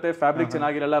ಅರ್ಧೋಗ್ಬಿಡುತ್ತೆ, ಫ್ಯಾಬ್ರಿಕ್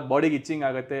ಚೆನ್ನಾಗಿರಲ್ಲ, ಬಾಡಿಗೆ ಇಚ್ಚಿಂಗ್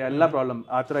ಆಗುತ್ತೆ, ಎಲ್ಲ ಪ್ರಾಬ್ಲಮ್.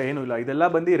 ಆ ಥರ ಏನೂ ಇಲ್ಲ. ಇದೆಲ್ಲ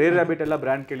ಬಂದು ರೇರ್ ರ್ಯಾಬಿಟ್ ಎಲ್ಲ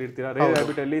ಬ್ರ್ಯಾಂಡ್ ಕೇಳಿರ್ತೀರಾ. ರೇರ್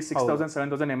ರ್ಯಾಬಿಟ್ ಅಲ್ಲಿ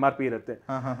 6000-7000 MRP ಇರುತ್ತೆ.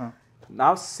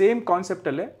 ನಾವು ಸೇಮ್ ಕಾನ್ಸೆಪ್ಟ್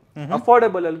ಅಲ್ಲೇ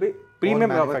ಅಫೋರ್ಡೆಬಲ್ ಅಲ್ಲಿ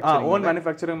ಪ್ರೀಮಿಯಂ ಓನ್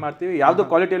ಮ್ಯಾನುಫ್ಯಾಕ್ಚರಿಂಗ್ ಮಾಡ್ತೀವಿ. ಯಾವ್ದು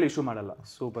ಕ್ವಾಲಿಟಿಯಲ್ಲಿ ಇಶ್ಯೂ ಮಾಡಲ್ಲ.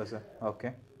 Super sir. Okay,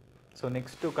 so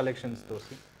next collections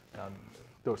ತೋರಿಸಿ.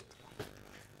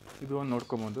 ಇದು ಒಂದು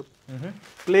ನೋಡ್ಕೊಬೋದು.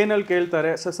 ಪ್ಲೇನ್ ಅಲ್ಲಿ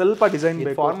ಕೇಳ್ತಾರೆ ಸರ್, ಸ್ವಲ್ಪ ಡಿಸೈನ್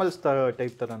ಬೇಕು. ಫಾರ್ಮಲ್ಸ್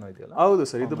ಟೈಪ್ ತರನೂ ಇದೆಯಲ್ಲ? ಹೌದು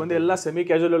ಸರ್, ಇದು ಬಂದು ಎಲ್ಲ ಸೆಮಿ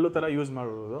ಕ್ಯಾಶುವಲ್ ಅಲ್ಲೂ ತರ ಯೂಸ್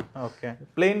ಮಾಡ್ಬೋದು. ಓಕೆ,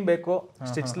 ಪ್ಲೇನ್ ಬೇಕು,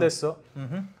 ಸ್ಟಿಚ್ಲೆಸ್.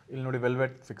 ಇಲ್ಲಿ ನೋಡಿ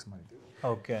ವೆಲ್ವೆಟ್ ಫಿಕ್ಸ್ ಮಾಡಿದ್ದೀವಿ.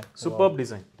 Okay, super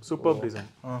design, super design.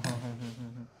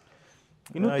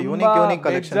 ಇನ್ನು ಯೂನಿಕ್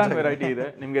ಕಲೆಕ್ಷನ್ ವೆರೈಟಿ ಇದೆ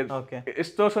ನಿಮಗೆ.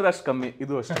 ಎಷ್ಟು ತೋರ್ಸೋದು ಅಷ್ಟು ಕಮ್ಮಿ.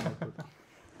 ಇದು ಅಷ್ಟೇ.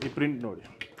 ಈ ಪ್ರಿಂಟ್ ನೋಡಿ.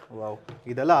 ವಾವ್,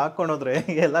 ಇದೆಲ್ಲ ಹಾಕೊಂಡೋದ್ರೆ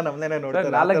ಎಲ್ಲ ನಮ್ಮನೆ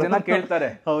ನೋಡ್ತಾರೆ. 4 ಜನ ಕೇಳ್ತಾರೆ.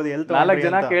 ಹೌದು, 4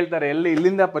 ಜನ ಕೇಳ್ತಾರೆ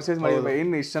ಇಲ್ಲಿಂದ ಪರ್ಚೇಸ್ ಮಾಡಿದ್ವಿ,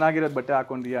 ಇನ್ನು ಇಷ್ಟು ಚೆನ್ನಾಗಿರೋದು ಬಟ್ಟೆ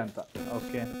ಹಾಕೊಂಡಿಯಾ ಅಂತ.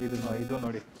 ಓಕೆ, ಇದು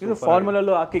ನೋಡಿ. ಇದು ಫಾರ್ಮಲ್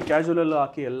ಅಲ್ಲೂ ಹಾಕಿ, ಕ್ಯಾಶುವಲ್ ಅಲ್ಲೂ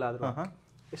ಹಾಕಿ, ಎಲ್ಲ ಆದ್ರೂ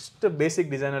ಎಷ್ಟು ಬೇಸಿಕ್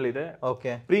ಡಿಸೈನ್ ಅಲ್ಲಿ ಇದೆ.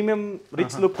 ಓಕೆ, ಪ್ರೀಮಿಯಂ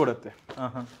ರಿಚ್ ಲುಕ್ ಕೊಡುತ್ತೆ.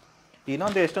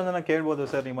 ಇನ್ನೊಂದು ಎಷ್ಟೊಂದು ಜನ ಕೇಳ್ಬೋದು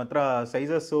ಸರ್, ನಿಮ್ಮ ಹತ್ರ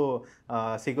ಸೈಜಸ್ಸು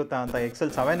ಸಿಗುತ್ತಾ ಅಂತ. XL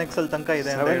 7XL ತನಕ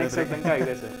ಇದೆ. 7XL ತನಕ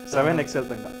ಇದೆ ಸರ್. 7XL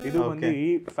ತನಕ. ಇದು ಬಂದು ಈ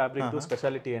ಫ್ಯಾಬ್ರಿಕ್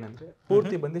ಸ್ಪೆಷಾಲಿಟಿ ಏನಂದ್ರೆ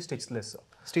ಪೂರ್ತಿ ಬಂದು ಸ್ಟಿಚ್ಲೆಸ್.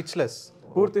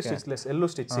 ಪೂರ್ತಿ ಸ್ಟಿಚ್ಲೆಸ್, ಎಲ್ಲೂ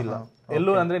ಸ್ಟಿಚ್ ಇಲ್ಲ.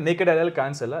 ಎಲ್ಲೂ ಅಂದ್ರೆ ನೇಕೆಡ್ ಅಲ್ಲಿ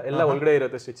ಕಾಣಿಸಲ್ಲ, ಎಲ್ಲ ಒಳಗಡೆ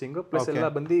ಇರುತ್ತೆ ಸ್ಟಿಚಿಂಗ್. ಪ್ಲಸ್ ಎಲ್ಲ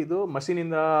ಬಂದು ಇದು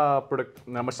ಮಷೀನಿಂದ ಪ್ರೊಡಕ್ಟ್,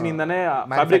 ಮಷೀನಿಂದಾನೇ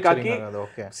ಫ್ಯಾಬ್ರಿಕ್ ಹಾಕಿ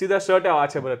ಸೀದಾ ಶರ್ಟ್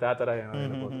ಆಚೆ ಬರುತ್ತೆ. ಆ ತರ.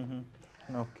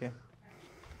 ಓಕೆ,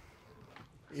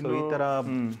 ಈ ತರ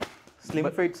ಸ್ಲಿಮ್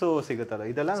ಫಿಟ್ಸ್ ಸಿಗುತ್ತಲ್ಲ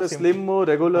ಇದೆಲ್ಲ? ಸ್ಲಿಮ್,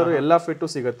 ರೆಗ್ಯುಲರ್ ಎಲ್ಲ ಫಿಟ್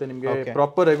ಸಿಗುತ್ತೆ ನಿಮಗೆ.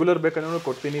 ಪ್ರಾಪರ್ ರೆಗ್ಯುಲರ್ ಬೇಕಂದ್ರೂ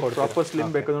ಕೊಡ್ತೀನಿ, ಪ್ರಾಪರ್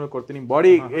ಸ್ಲಿಮ್ ಬೇಕಂದ್ರೂ ಕೊಡ್ತೀನಿ.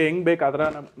 ಬಾಡಿ ಹೆಂಗ್ ಬೇಕಾದ್ರ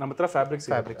ನಮ್ಮ ಹತ್ರ ಫ್ಯಾಬ್ರಿಕ್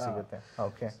ಸಿಗುತ್ತೆ.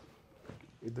 ಓಕೆ,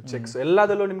 ಇದು ಚೆಕ್ಸ್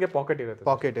ಎಲ್ಲದಲ್ಲೂ ನಿಮಗೆ ಪಾಕೆಟ್ ಇರುತ್ತೆ.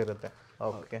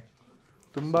 ಓಕೆ,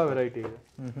 ತುಂಬಾ ವೆರೈಟಿ ಇದೆ.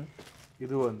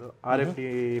 ಇದು ಒಂದು RFT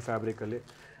ಫ್ಯಾಬ್ರಿಕ್ ಅಲ್ಲಿ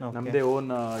ನಮ್ದೇ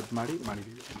ಓನ್ ಇದು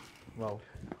ಮಾಡಿದೀವಿ. ವಾವ್,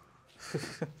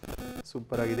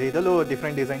 ಸೂಪರ್ ಆಗಿದೆ. ಇದಲ್ಲೂ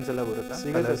ಡಿಫ್ರೆಂಟ್ ಡಿಸೈನ್ಸ್ ಎಲ್ಲ ಬರುತ್ತೆ.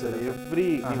 ಸಿಗುತ್ತೆ ಸರ್. ಎವ್ರಿ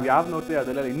ನೀವು ಯಾವ್ದು ನೋಡ್ತೀವಿ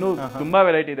ಅದೆಲ್ಲ ಇನ್ನೂ ತುಂಬಾ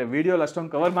ವೆರೈಟಿ ಇದೆ. ವಿಡಿಯೋಲಿ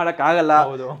ಅಷ್ಟೊಂದು ಕವರ್ ಮಾಡಕ್ ಆಗಲ್ಲ.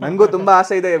 ನಂಗೂ ತುಂಬಾ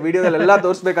ಆಸೆ ಇದೆ ವಿಡಿಯೋದಲ್ಲಿ ಎಲ್ಲ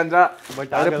ತೋರಿಸ್ಬೇಕಂದ್ರ,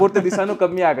 ಬಟ್ ಆದ್ರೆ ಪೂರ್ತಿ ದಿವಸನೂ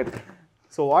ಕಮ್ಮಿ ಆಗುತ್ತೆ.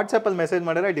 ಸೊ ವಾಟ್ಸ್ಆಪ್ ಅಲ್ಲಿ ಮೆಸೇಜ್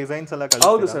ಮಾಡಿದ್ರೆ ಡಿಸೈನ್ಸ್ ಎಲ್ಲ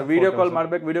ಕಳಿಸ್ತೀರಾ? ಹೌದು ಸರ್, ವಿಡಿಯೋ ಕಾಲ್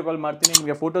ಮಾಡ್ಬೇಕು, ವಿಡಿಯೋ ಕಾಲ್ ಮಾಡ್ತೀನಿ.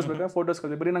 ನಿಮಗೆ ಫೋಟೋಸ್ ಬೇಕಾ ಫೋಟೋಸ್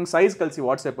ಕಳಿಸಿ, ಬರೀ ನಂಗೆ ಸೈಜ್ ಕಳಿಸಿ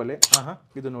ವಾಟ್ಸ್ಆಪ್ ಅಲ್ಲಿ.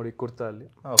 ಇದು ನೋಡಿ ಕುರ್ತಾ ಅಲ್ಲಿ.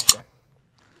 ಓಕೆ,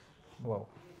 ವಾವ್,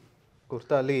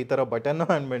 ಕುರ್ತಾ ಅಲ್ಲಿ ಈ ತರ ಬಟನ್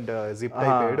ಅಂಡ್ ಜಿಪ್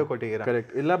ಟೈಪ್ ಎರಡು ಕೊಟ್ಟಿದ್ದೀರಾ.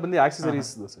 ಕರೆಕ್ಟ್. ಎಲ್ಲ ಬಂದು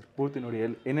ಆಕ್ಸೆಸರೀಸ್ ಸರ್. ಪೂರ್ತಿ ನೋಡಿ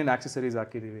ಏನೇನು ಆಕ್ಸೆಸರೀಸ್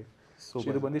ಹಾಕಿದೀವಿ.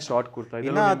 ಇದು ಬಂದು ಶಾರ್ಟ್ ಕುರ್ತಾ.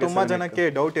 ಇನ್ನ ತುಂಬಾ ಜನಕ್ಕೆ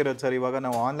ಡೌಟ್ ಇರುತ್ತೆ ಸರ್, ಇವಾಗ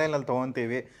ನಾವು ಆನ್ಲೈನ್ ಅಲ್ಲಿ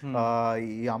ತಗೊಂತೀವಿ,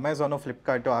 ಈ ಅಮೆಝಾನ್,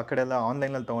 ಫ್ಲಿಪ್ಕಾರ್ಟ್ ಆ ಕಡೆ ಎಲ್ಲ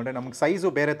ಆನ್ಲೈನ್ ಅಲ್ಲಿ ತಗೊಂಡ್ರೆ ನಮ್ಗೆ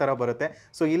ಸೈಜು ಬೇರೆ ತರ ಬರುತ್ತೆ.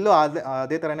 ಸೊ ಇಲ್ಲೂ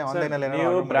ಅದೇ ತರನೇ ಆನ್ಲೈನ್ ಅಲ್ಲಿ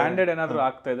ನೀವು ಬ್ರಾಂಡೆಡ್ ಏನಾದ್ರು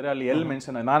ಆಗ್ತಾ ಇದ್ರೆ ಅಲ್ಲಿ ಎಲ್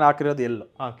ಮೆನ್ಷನ್, ನಾನು ಹಾಕಿರೋದು ಎಲ್.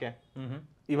 ಓಕೆ,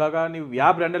 ಇವಾಗ ನೀವು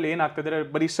ಯಾವ ಬ್ರ್ಯಾಂಡ್ ಅಲ್ಲಿ ಏನ್ ಆಗ್ತಾ ಇದ್ರೆ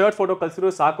ಬರೀ ಶರ್ಟ್ ಫೋಟೋ ಕಳ್ಸಿರೋ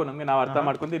ಸಾಕು ನಮ್ಗೆ, ನಾವು ಅರ್ಥ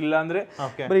ಮಾಡ್ಕೊಂಡು. ಇಲ್ಲ ಅಂದ್ರೆ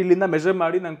ಬರೀ ಇಲ್ಲಿಂದ ಮೆಜರ್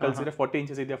ಮಾಡಿ ನಂಗೆ ಕಳ್ಸಿದ್ರೆ 40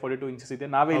 ಇಂಚಸ್ ಇದೆಯಾ 42 ಇಂಚಸ್ ಇದೆ,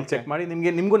 ನಾವೇ ಇಲ್ಲಿ ಚೆಕ್ ಮಾಡಿ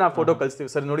ನಿಮ್ಗೂ ನಾವು ಫೋಟೋ ಕಳಿಸ್ತೀವಿ.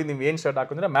 ಸರ್ ನೋಡಿ ನೀವು ಏನ್ ಶರ್ಟ್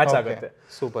ಹಾಕಿದ್ರೆ ಮ್ಯಾಚ್ ಆಗುತ್ತೆ.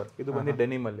 ಸೂಪರ್. ಇದು ಬಂದು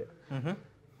ಡೆನಿಮ್ ಅಲ್ಲಿ.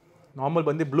 ನಾರ್ಮಲ್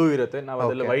ಬಂದು ಬ್ಲೂ ಇರುತ್ತೆ, ನಾವು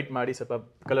ಅದೆಲ್ಲ ವೈಟ್ ಮಾಡಿ ಸ್ವಲ್ಪ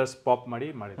ಕಲರ್ಸ್ ಪಾಪ್ ಮಾಡಿ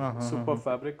super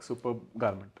fabric, super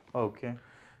garment. Okay,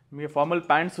 ನಿಮಗೆ ಫಾರ್ಮಲ್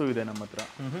ಪ್ಯಾಂಟ್ಸು ಇದೆ ನಮ್ಮ ಹತ್ರ.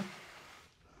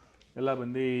 ಎಲ್ಲ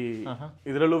ಬಂದು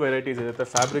ಇದರಲ್ಲೂ ವೆರೈಟೀಸ್ ಇರುತ್ತೆ.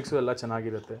 ಫ್ಯಾಬ್ರಿಕ್ಸು ಎಲ್ಲ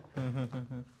ಚೆನ್ನಾಗಿರುತ್ತೆ.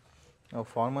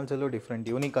 ಫಾರ್ಮಲ್ಸ್ ಅಲ್ಲೂ ಡಿಫ್ರೆಂಟ್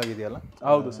ಯೂನಿಕ್ ಆಗಿದೆಯಲ್ಲ?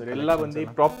 ಹೌದು ಸರ್, ಎಲ್ಲ ಬಂದು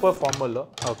ಪ್ರಾಪರ್ ಫಾರ್ಮಲ್.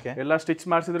 ಓಕೆ, ಎಲ್ಲ ಸ್ಟಿಚ್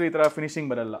ಮಾಡಿಸಿದ್ರೆ ಈ ತರ ಫಿನಿಶಿಂಗ್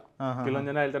ಬರಲ್ಲ. ಕೆಲವೊಂದು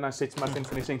ಜನ ಹೇಳ್ತಾರೆ ನಾನು ಸ್ಟಿಚ್ ಮಾಡ್ತೀನಿ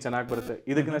ಫಿನಿಶಿಂಗ್ ಚೆನ್ನಾಗಿ ಬರುತ್ತೆ.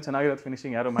 ಇದಕ್ಕಿಂತ ಚೆನ್ನಾಗಿರೋದು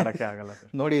ಫಿನಿಶಿಂಗ್ ಯಾರು ಮಾಡಕ್ಕೆ ಆಗಲ್ಲ ಸರ್.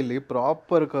 ನೋಡಿ ಇಲ್ಲಿ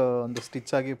ಪ್ರಾಪರ್ ಒಂದು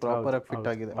ಸ್ಟಿಚ್ ಆಗಿ ಪ್ರಾಪರ್ ಆಗಿ ಫಿಟ್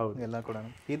ಆಗಿದೆ ಎಲ್ಲ ಕೂಡ.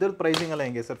 ಇದ್ರ ಪ್ರೈಸಿಂಗ್ ಎಲ್ಲ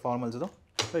ಹೆಂಗೆ ಸರ್ ಫಾರ್ಮಲ್ಸ್?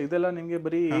 ಸೊ ಇದೆಲ್ಲ ನಿಮಗೆ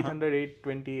ಬರೀ 800,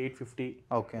 820, 850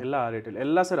 ಓಕೆ ಎಲ್ಲ ಆ ರೇಟಲ್ಲಿ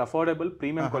ಎಲ್ಲ ಸರ್ ಅಫೋರ್ಡೆಬಲ್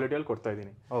ಪ್ರೀಮಿಯಂ ಕ್ವಾಲಿಟಿಯಲ್ಲಿ ಕೊಡ್ತಾ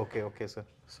ಇದ್ದೀನಿ. Okay sir.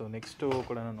 ಸೊ ನೆಕ್ಸ್ಟು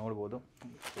ಕೂಡ ನೋಡ್ಬೋದು.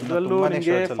 ಇದರಲ್ಲೂ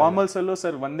ನಿಮಗೆ ಫಾರ್ಮಲ್ಸಲ್ಲೂ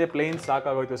ಸರ್ ಒಂದೇ ಪ್ಲೇನ್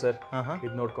ಸಾಕಾಗೋಯ್ತು ಸರ್,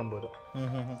 ಇದು ನೋಡ್ಕೊಬೋದು.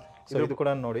 ಸೊ ಇದು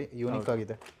ಕೂಡ ನೋಡಿ ಯೂನಿಕ್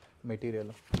ಆಗಿದೆ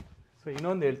ಮೆಟೀರಿಯಲ್. ಸೊ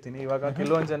ಇನ್ನೊಂದು ಹೇಳ್ತೀನಿ, ಇವಾಗ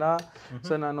ಕೆಲವೊಂದು ಜನ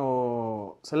ಸರ್ ನಾನು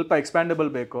ಸ್ವಲ್ಪ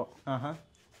ಎಕ್ಸ್ಪ್ಯಾಂಡಬಲ್ ಬೇಕು,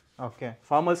 ಓಕೆ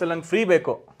ಫಾರ್ಮಲ್ಸ್ ಎಲ್ಲ ನಂಗೆ ಫ್ರೀ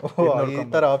ಬೇಕು, ಈ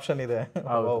ಥರ ಆಪ್ಷನ್ ಇದೆ.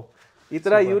 ಈ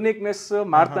ತರ ಯೂನಿಕ್ನೆಸ್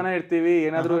ಮಾಡ್ತಾನೆ ಇರ್ತೀವಿ,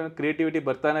 ಏನಾದ್ರು ಕ್ರಿಯೇಟಿವಿಟಿ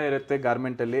ಬರ್ತಾನೆ ಇರುತ್ತೆ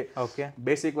ಗಾರ್ಮೆಂಟ್ ಅಲ್ಲಿ. ಓಕೆ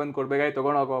ಬೇಸಿಕ್ ಒಂದ್ ಕೊಡ್ಬೇಕಾಗಿ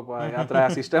ತಗೊಂಡೋಗಪ್ಪ, ಆ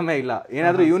ಸಿಸ್ಟಮೇ ಇಲ್ಲ.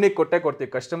 ಏನಾದ್ರು ಯೂನಿಕ್ ಕೊಟ್ಟೆ ಕೊಡ್ತೀವಿ.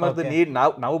 ಕಸ್ಟಮರ್ ನೀಡ್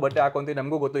ನಾವು ಬಟ್ಟೆ ಹಾಕೊಂತೀವಿ,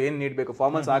 ನಮಗೂ ಗೊತ್ತು ಏನ್ ನೀಡ್ ಬೇಕು.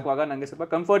 ಫಾರ್ಮಲ್ಸ್ ಹಾಕುವಾಗ ನಂಗೆ ಸ್ವಲ್ಪ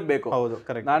ಕಂಫರ್ಟ್ ಬೇಕು. ಹೌದು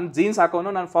ಕರೆಕ್ಟ್. ನಾನು ಜೀನ್ಸ್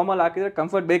ಹಾಕೋನು, ನಾನು ಫಾರ್ಮಲ್ ಹಾಕಿದ್ರೆ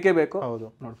ಕಂಫರ್ಟ್ ಬೇಕೇ ಬೇಕು. ಹೌದು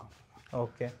ನೋಡ್ಕೊ.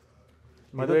 ಓಕೆ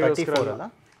ಮದುವೆ ಅಲ್ಲ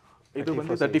ಇದು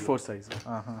ಬಂದು 34 ಸೈಜ್,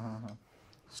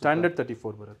 ಸ್ಟ್ಯಾಂಡರ್ಡ್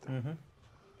 34 ಬರುತ್ತೆ.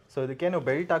 ಸೊ ಇದಕ್ಕೇನು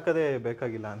ಬೆಲ್ಟ್ ಹಾಕೋದೇ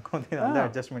ಬೇಕಾಗಿಲ್ಲ ಅನ್ಕೊಂತೀನಿ, ಅಲ್ಲೇ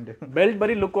ಅಡ್ಜಸ್ಟ್ಮೆಂಟ್. ಬೆಲ್ಟ್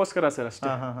ಬರೀ ಲುಕ್ಕೋಸ್ಕರ ಸರ್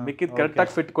ಅಷ್ಟೇ, ಮಿಕ್ಕಿದ್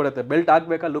ಕರೆಕ್ಟಾಗಿ ಫಿಟ್ ಕೊಡುತ್ತೆ. ಬೆಲ್ಟ್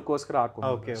ಹಾಕ್ಬೇಕಾ ಲುಕ್ಕೋಸ್ಕರ ಹಾಕೋ.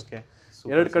 Okay okay.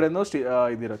 ಎರಡು ಕಡೆನೂ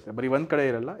ಇದಿರುತ್ತೆ, ಬರೀ ಒಂದ್ ಕಡೆ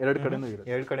ಇರಲ್ಲ, ಎರಡು ಕಡೆನೂ ಇರುತ್ತೆ.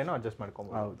 ಎರಡು ಕಡೆನೂ ಅಡ್ಜಸ್ಟ್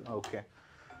ಮಾಡ್ಕೊಬೋದು. ಹೌದು ಓಕೆ.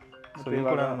 ಸೊ ಇದು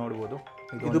ಕೂಡ ನೋಡ್ಬೋದು.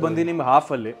 ಇದು ಬಂದು ನಿಮ್ಮ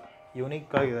ಹಾಫ್ ಅಲ್ಲಿ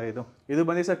ಯೂನಿಕ್ ಆಗಿದೆ. ಇದು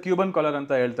ಬಂದು ಸರ್ ಕ್ಯೂಬನ್ ಕಾಲರ್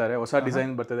ಅಂತ ಹೇಳ್ತಾರೆ, ಹೊಸ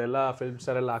ಡಿಸೈನ್ ಬರ್ತದೆ. ಎಲ್ಲ ಫಿಲ್ಮ್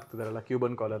ಸ್ಟಾರ್ ಎಲ್ಲ ಹಾಕ್ತಿದಾರಲ್ಲ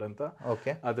ಕ್ಯೂಬನ್ ಕಾಲರ್ ಅಂತ.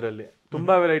 ಓಕೆ. ಅದರಲ್ಲಿ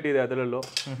ತುಂಬಾ ವೆರೈಟಿ ಇದೆ ಅದರಲ್ಲೂ.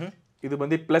 ಇದು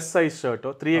ಬಂದು ಪ್ಲಸ್ ಸೈಜ್ ಶರ್ಟ್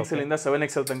 3XL ಇಂದ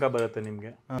 7XL ತನಕ ಬರುತ್ತೆ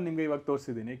ನಿಮಗೆ. ನಿಮ್ಗೆ ಇವಾಗ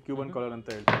ತೋರಿಸಿದ್ದೀನಿ ಕ್ಯೂಬನ್ ಕಾಲರ್ ಅಂತ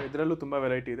ಹೇಳ್ತಾರೆ. ಇದರಲ್ಲೂ ತುಂಬಾ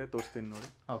ವೆರೈಟಿ ಇದೆ, ತೋರಿಸ್ತೀನಿ ನೋಡಿ.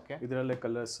 ಓಕೆ. ಇದರಲ್ಲೇ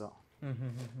ಕಲರ್ಸ್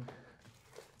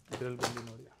ಇದರಲ್ಲಿ ಬಂದು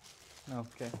ನೋಡಿ.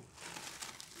 Okay.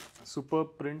 Super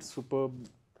print, super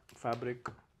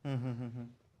fabric,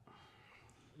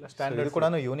 standard ಕೂಡ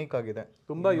ಯೂನಿಕ್ ಆಗಿದೆ,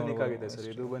 ತುಂಬಾ ಯೂನಿಕ್ ಆಗಿದೆ ಸರ್.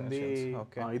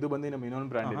 ಇದು ಬಂದು ನಮ್ಮ ಇನ್ನೊಂದು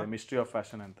ಬ್ರ್ಯಾಂಡ್ ಇದೆ, ಮಿಸ್ಟ್ರಿ ಆಫ್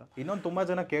ಫ್ಯಾಷನ್ ಅಂತ. ಇನ್ನೊಂದು ತುಂಬಾ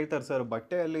ಜನ ಕೇಳ್ತಾರೆ ಸರ್,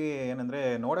 ಬಟ್ಟೆಯಲ್ಲಿ ಏನಂದ್ರೆ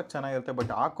ನೋಡಕ್ ಚೆನ್ನಾಗಿರುತ್ತೆ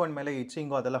ಬಟ್ ಹಾಕೊಂಡ್ಮೇಲೆ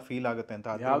ಇಚ್ಚಿಂಗು ಅದೆಲ್ಲ ಫೀಲ್ ಆಗುತ್ತೆ ಅಂತ.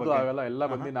 ಯಾವುದು ಆಗಲ್ಲ, ಎಲ್ಲ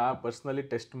ಬಂದು ನಾ ಪರ್ಸನಲಿ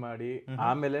ಟೆಸ್ಟ್ ಮಾಡಿ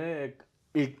ಆಮೇಲೆ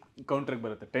ಈ ಕೌಂಟ್ರಿಗೆ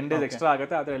ಬರುತ್ತೆ. 10 days ಎಕ್ಸ್ಟ್ರಾ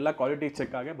ಆಗುತ್ತೆ, ಆದ್ರೆ ಎಲ್ಲ ಕ್ವಾಲಿಟಿ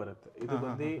ಚೆಕ್ ಆಗೇ ಬರುತ್ತೆ. ಇದು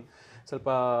ಬಂದು ಸ್ವಲ್ಪ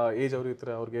ಏಜ್ ಅವ್ರ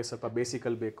ಇರ್ತಾರೆ, ಅವ್ರಿಗೆ ಸ್ವಲ್ಪ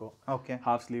ಬೇಸಿಕಲ್ ಬೇಕು,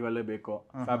 ಹಾಫ್ ಸ್ಲೀವ್ ಅಲ್ಲೇ ಬೇಕು,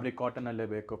 ಫ್ಯಾಬ್ರಿಕ್ ಕಾಟನ್ ಅಲ್ಲೇ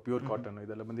ಬೇಕು, ಪ್ಯೂರ್ ಕಾಟನ್.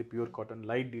 ಇದೆಲ್ಲ ಬಂದು pure cotton,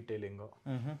 light detailing,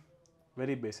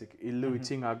 very basic. ಇಲ್ಲೂ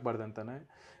ಇಚ್ಚಿಂಗ್ ಆಗ್ಬಾರ್ದು ಅಂತಾನೆ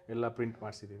ಎಲ್ಲ ಪ್ರಿಂಟ್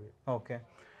ಮಾಡಿಸಿದೀವಿ. ಓಕೆ.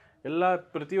 ಎಲ್ಲ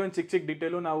ಪ್ರತಿಯೊಂದು ಚಿಕ್ಕ ಚಿಕ್ಕ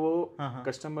ಡೀಟೇಲು ನಾವು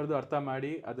ಕಸ್ಟಮರ್ದು ಅರ್ಥ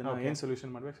ಮಾಡಿ ಅದನ್ನ ಏನ್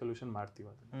ಸೊಲ್ಯೂಷನ್ ಮಾಡ್ಬೇಕು ಸೊಲ್ಯೂಷನ್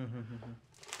ಮಾಡ್ತೀವಿ. ಅದನ್ನ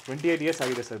 28 years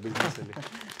ಆಗಿದೆ ಸರ್ ಬಿಸ್ನೆಸ್ ಅಲ್ಲಿ.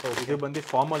 ಇದು ಬಂದು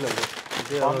ಫಾರ್ಮಲ್ ಅಲ್ಲಿ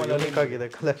ಯೂನಿಕ್ ಆಗಿದೆ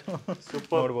ಕಲರ್.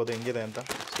 ಸೂಪರ್. ನೋಡ್ಬೋದು ಹೆಂಗಿದೆ ಅಂತ,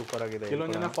 ಸೂಪರ್ ಆಗಿದೆ.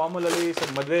 ಕೆಲವೊಂದು ಜನ ಫಾರ್ಮಲ್ ಅಲ್ಲಿ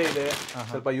ಸರ್ ಮದುವೆ ಇದೆ,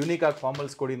 ಸ್ವಲ್ಪ ಯೂನಿಕ್ ಆಗಿ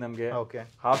ಫಾರ್ಮಲ್ಸ್ ಕೊಡಿ ನಮಗೆ. ಓಕೆ.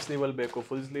 ಹಾಫ್ ಸ್ಲೀವ್ ಅಲ್ಲಿ ಬೇಕು,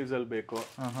 ಫುಲ್ ಸ್ಲೀವ್ಸ್ ಅಲ್ಲಿ ಬೇಕು,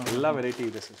 ಎಲ್ಲ ವೆರೈಟಿ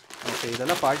ಇದೆ ಸರ್. ಓಕೆ.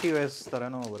 ಇದೆಲ್ಲ ಪಾರ್ಟಿ ವೇರ್ಸ್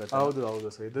ತರನೂ ಬರುತ್ತೆ.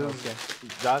 ಹೌದು ಸರ್. ಇದು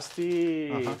ಜಾಸ್ತಿ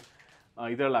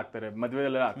ಇದ್ರಲ್ಲಿ ಹಾಕ್ತಾರೆ,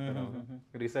 ಮದುವೆಲ್ಲ ಹಾಕ್ತಾರೆ,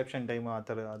 ರಿಸೆಪ್ಷನ್ ಟೈಮ್ ಆ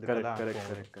ಥರ.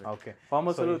 ಕರೆಕ್ಟ್. ಓಕೆ.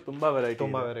 ಫಾರ್ಮಲ್ಸ್ ಅಲ್ಲೂ ತುಂಬಾ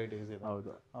ವೆರೈಟೀಸ್ ಇದೆ.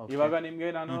 ಹೌದು. ಇವಾಗ ನಿಮ್ಗೆ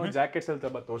ನಾನು ಜಾಕೆಟ್ಸ್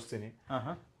ಅಲ್ಲಿ ತೋರಿಸ್ತೀನಿ.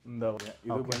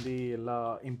 ಇದು ಬಂದು ಎಲ್ಲ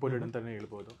ಇಂಪೋರ್ಟೆಡ್ ಅಂತಾನೆ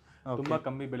ಹೇಳ್ಬೋದು. ತುಂಬಾ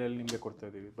ಕಮ್ಮಿ ಬೆಲೆಯಲ್ಲಿ ನಿಮ್ಗೆ ಕೊಡ್ತಾ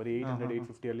ಇದೀವಿ. ಬರೀ 800,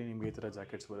 850 ಅಲ್ಲಿ ನಿಮ್ಗೆ ಈ ತರ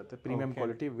ಜಾಕೆಟ್ಸ್ ಬರುತ್ತೆ. ಪ್ರೀಮಿಯಂ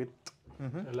ಕ್ವಾಲಿಟಿ ವಿತ್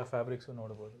ಎಲ್ಲ ಫ್ಯಾಬ್ರಿಕ್ಸ್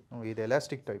ನೋಡಬಹುದು. ಇದು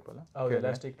ಎಲಾಸ್ಟಿಕ್ ಟೈಪ್ ಅಲ್ಲ? ಹೌದು,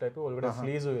 ಎಲಾಸ್ಟಿಕ್ ಟೈಪ್. ಒಳಗಡೆ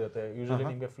ಫ್ಲೀಸ್ ಇರುತ್ತೆ. ಯೂಶುವಲಿ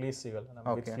ನಿಮಗೆ ಫ್ಲೀಸ್ ಸಿಗಲ್ಲ,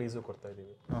 ನಾವು ವಿತ್ ಫ್ಲೀಸ್ ಕೊಡ್ತಾ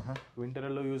ಇದೀವಿ. ವಿಂಟರ್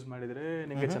ಅಲ್ಲೂ ಯೂಸ್ ಮಾಡಿದ್ರೆ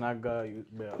ನಿಮಗೆ ಚೆನ್ನಾಗಿ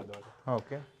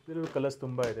ಓಕೆ. ಇದರ ಕಲರ್ಸ್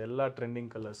ತುಂಬಾ ಇದೆ, ಎಲ್ಲ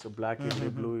ಟ್ರೆಂಡಿಂಗ್ ಕಲರ್ಸ್. ಬ್ಲ್ಯಾಕ್ ಇಲ್ಲಿ,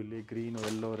 ಬ್ಲೂ ಇಲ್ಲಿ, green,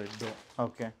 yellow, red.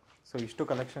 Okay. So ಇಷ್ಟು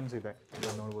ಕಲೆಕ್ಷನ್ಸ್ ಇದೆ,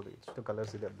 ನೋಡ್ಬೋದು. ಇಷ್ಟು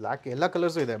ಕಲರ್ಸ್ ಇದೆ, ಬ್ಲ್ಯಾಕ್, ಎಲ್ಲ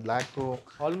ಕಲರ್ಸ್ ಇದೆ. ಬ್ಲ್ಯಾಕು,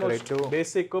 ಆಲ್ಮೋಸ್ಟ್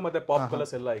ಬೇಸಿಕ್ ಮತ್ತೆ ಪಾಪ್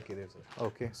ಕಲರ್ಸ್ ಎಲ್ಲ ಹಾಕಿದೆ ಸರ್.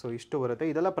 ಓಕೆ. ಸೊ ಇಷ್ಟು ಬರುತ್ತೆ.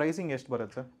 ಇದೆಲ್ಲ ಪ್ರೈಸಿಂಗ್ ಎಷ್ಟು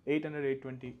ಬರುತ್ತೆ ಸರ್? 800,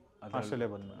 820 ಅಷ್ಟಲ್ಲೇ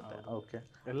ಬಂದ್ಬಿಡುತ್ತೆ. ಓಕೆ.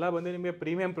 ಎಲ್ಲ ಬಂದು ನಿಮಗೆ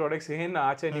ಪ್ರೀಮಿಯಂ ಪ್ರಾಡಕ್ಟ್ಸ್. ಏನು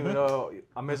ಆಚೆ ನೀವು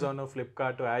ಅಮೆಝಾನ್,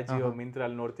 ಫ್ಲಿಪ್ಕಾರ್ಟ್, ಆಜಿಯೋ, ಮಿಂತ್ರಾ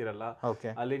ಅಲ್ಲಿ ನೋಡ್ತಿರಲ್ಲ,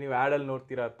 ಅಲ್ಲಿ ನೀವು ಆಡ್ ಅಲ್ಲಿ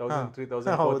ನೋಡ್ತೀರಾ 1000,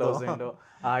 3000, 4000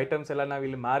 ಆ ಐಟಮ್ಸ್ ಎಲ್ಲ ನಾವು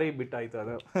ಇಲ್ಲಿ ಮಾರಿ ಬಿಟ್ಟಾಯ್ತು.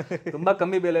 ಅದು ತುಂಬಾ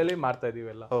ಕಮ್ಮಿ ಬೆಲೆಯಲ್ಲಿ ಮಾರ್ತಾ ಇದೀವಿ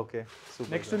ಎಲ್ಲ. ಓಕೆ.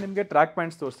 ನೆಕ್ಸ್ಟ್ ನಿಮಗೆ ಟ್ರ್ಯಾಕ್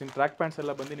ಪ್ಯಾಂಟ್ಸ್ ತೋರಿಸ್ತೀನಿ. ಟ್ರ್ಯಾಕ್ ಪ್ಯಾಂಟ್ಸ್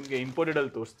ಎಲ್ಲ ಬಂದು ನಿಮಗೆ ಇಂಪೋರ್ಟೆಡ್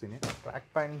ಅಲ್ಲಿ ತೋರಿಸ್ತೀನಿ. ಟ್ರ್ಯಾಕ್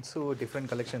ಪ್ಯಾಂಟ್ಸ್ ಡಿಫ್ರೆಂಟ್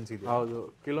ಕಲೆಕ್ಷನ್ಸ್ ಇದೆ. ಹೌದು.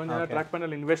 ಕೆಲವೊಂದು ಜನ ಟ್ರ್ಯಾಕ್ ಪ್ಯಾಂಟ್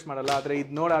ಅಲ್ಲಿ ಇನ್ವೆಸ್ಟ್ ಮಾಡಲ್ಲ, ಆದ್ರೆ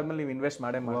ಇದು ನೋಡಾದ್ಮೇಲೆ ನೀವು ಇನ್ವೆಸ್ಟ್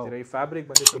ಮಾಡೇ ಮಾಡ್ತೀರಾ. ಈ ಫ್ಯಾಬ್ರಿಕ್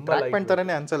ಬಂದು ತುಂಬಾ ಟ್ರ್ಯಾಕ್ ಪ್ಯಾಂಟ್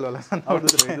ತರನೇ ಅನ್ಸಲ್ವಲ್ಲ?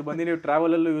 ಹೌದು. ಇದು ಬಂದು ನೀವು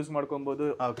ಟ್ರಾವೆಲ್ ಅಲ್ಲೂ ಯೂಸ್ ಮಾಡ್ಕೊಬಹುದು.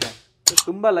 ಓಕೆ.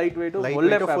 ತುಂಬಾ ಲೈಟ್ ವೇಟ್,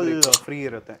 ಒಳ್ಳೆ ಫ್ಯಾಬ್ರಿಕ್, ಫ್ರೀ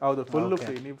ಇರುತ್ತೆ. ಹೌದು, ಫುಲ್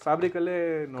ಫ್ರೀ. ನೀವು ಫ್ಯಾಬ್ರಿಕ್ ಅಲ್ಲೇ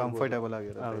ಕಂಫರ್ಟೇಬಲ್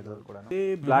ಆಗಿರುತ್ತೆ.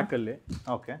 ಬ್ಲಾಕ್ ಅಲ್ಲಿ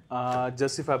ಓಕೆ.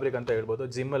 ಜರ್ಸಿ ಫ್ಯಾಬ್ರಿಕ್ ಅಂತ ಹೇಳ್ಬೋದು.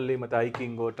 ಜಿಮ್ ಅಲ್ಲಿ ಮತ್ತೆ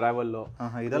ಹೈಕಿಂಗ್, ಟ್ರಾವೆಲ್,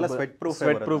 ಇದೆಲ್ಲ ಸ್ವೆಟ್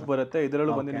ಪ್ರೂಫ್ ಬರುತ್ತೆ.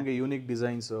 ಇದರಲ್ಲೂ ಬಂದು ನಿಮಗೆ ಯೂನಿಕ್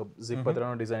ಡಿಸೈನ್ಸ್, ಜಿಪ್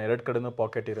ಹತ್ರನೂ ಡಿಸೈನ್, ಎರಡು ಕಡೆನೂ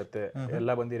ಪಾಕೆಟ್ ಇರುತ್ತೆ.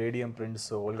 ಎಲ್ಲ ಬಂದು ರೇಡಿಯಂ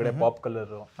ಪ್ರಿಂಟ್ಸ್, ಒಳಗಡೆ ಪಾಪ್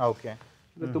ಕಲರ್. ಓಕೆ.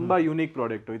 ತುಂಬಾ ಯೂನಿಕ್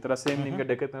ಪ್ರಾಡಕ್ಟ್. ಈ ತರ ಸೇಮ್ ನಿಮಗೆ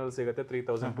ಡೆಕತ್ನಲ್ಲಿ ಸಿಗುತ್ತೆ.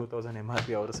 3000, 2000 MRP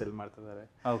ಅವರು ಸೆಲ್ ಮಾಡ್ತಿದ್ದಾರೆ.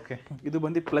 ಓಕೆ. ಇದು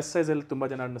ಬಂದು ಪ್ಲಸ್ ಸೈಜ್ ಅಲ್ಲಿ ತುಂಬಾ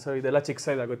ಜನ ಸರ್ ಇದೆಲ್ಲ ಚಿಕ್ಕ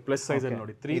ಸೈಜ್ ಆಗುತ್ತೆ. ಪ್ಲಸ್ ಸೈಜ್ ಅಲ್ಲಿ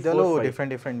ನೋಡಿ 3, 4, 5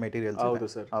 ಡಿಫ್ರೆಂಟ್ ಮೆಟೀರಿಯಲ್ಸ್. ಹೌದು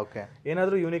ಸರ್. ಓಕೆ.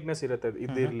 ಏನಾದ್ರೂ ಯೂನಿಕ್ನೆಸ್ ಇರುತ್ತೆ.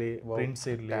 ಇದಿರ್ಲಿ, ಪ್ರಿಂಟ್ಸ್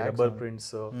ಇರ್ಲಿ, ರಬ್ಬರ್ ಪ್ರಿಂಟ್ಸ್,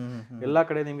 ಎಲ್ಲಾ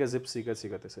ಕಡೆ ನಿಮ್ಗೆ ಜಿಪ್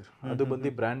ಸಿಗುತ್ತೆ ಸರ್. ಅದು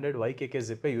ಬಂದು ಬ್ರಾಂಡೆಡ್ YKK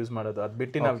ಜಿಪ್ ಯೂಸ್ ಮಾಡೋದು. ಅದು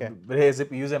ಬಿಟ್ಟು ನಾವು ಬೇರೆ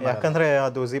ಜಿಪ್ ಯೂಸ್ ಮಾಡಲ್ಲ, ಯಾಕಂದ್ರೆ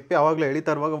ಅದು ಜಿಪ್ ಯಾವಾಗಲೂ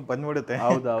ಎಳಿತಾ ಇರುವಾಗ ಬಂದ್ಬಿಡುತ್ತೆ.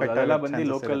 ಹೌದು. ಅದೆಲ್ಲ ಬಂದು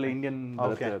ಲೋಕಲ್ ಇಂಡಿಯನ್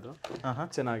ಬರುತ್ತೆ. ಅದು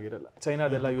ಚೆನ್ನಾಗಿರಲ್ಲ.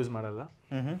 ಚೈನಾದೆಲ್ಲ ಯೂಸ್ ಮಾಡಲ್ಲ.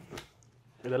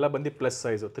 ಇದೆಲ್ಲ ಬಂದು ಪ್ಲಸ್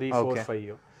ಸೈಜ್ 3, 4,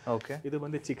 5. ಓಕೆ. ಇದು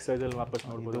ಬಂದು ಚಿಕ್ಕ ಸೈಜ್ ಅಲ್ಲಿ ವಾಪಸ್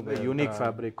ನೋಡಬಹುದು. Unique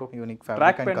fabric. Unique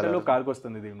track pant ಅಲ್ಲೂ ಕಾರ್ಗೋಸ್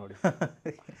ತಂದಿದೀವಿ ನೋಡಿ.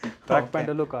 ಟ್ರ್ಯಾಕ್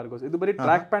ಪ್ಯಾಂಟಲ್ಲೂ ಕಾರ್ಗೋಸ್. ಇದು ಬರೀ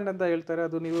ಟ್ರ್ಯಾಕ್ ಪ್ಯಾಂಟ್ ಅಂತ ಹೇಳ್ತಾರೆ,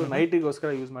 ಅದು ನೀವು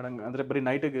ನೈಟಿಗೋಸ್ಕರ ಯೂಸ್ ಮಾಡಂಗೆ, ಅಂದರೆ ಬರೀ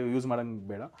ನೈಟಿಗೆ ಯೂಸ್ ಮಾಡಂಗೆ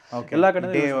ಬೇಡ, ಎಲ್ಲ ಕಡೆ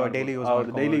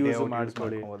ಡೈಲಿ ಯೂಸ್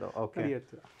ಮಾಡ್ಕೊಳ್ಳಿ.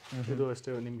 ಇದು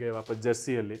ಅಷ್ಟೇ ನಿಮಗೆ ವಾಪಸ್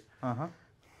ಜರ್ಸಿಯಲ್ಲಿ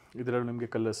ಇದರಲ್ಲಿ ನಿಮಗೆ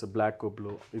ಕಲರ್ಸ್ ಬ್ಲ್ಯಾಕ್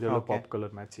ಬ್ಲೂ, ಇದರಲ್ಲೂ ಪಾಪ್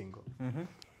ಕಲರ್ ಮ್ಯಾಚಿಂಗು.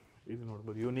 ಇದು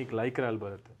ನೋಡ್ಬೋದು ಯೂನಿಕ್ ಲೈಕ್ರಾಲ್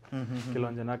ಬರುತ್ತೆ.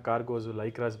 ಕೆಲವೊಂದು ಜನ ಕಾರ್ಗೋಸ್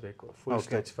ಲೈಕ್ರಾಸ್ ಬೇಕು, full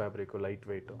stretch fabric, light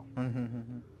weight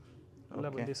ಎಲ್ಲ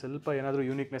ಬಂದು ಸ್ವಲ್ಪ ಏನಾದರೂ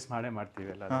ಯೂನಿಕ್ನೆಸ್ ಮಾಡೇ ಮಾಡ್ತೀವಿ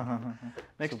ಎಲ್ಲ.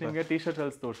 ನೆಕ್ಸ್ಟ್ ನಿಮಗೆ ಟಿ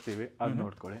ಶರ್ಟ್ಸ್ ತೋರಿಸ್ತೀವಿ, ಅದು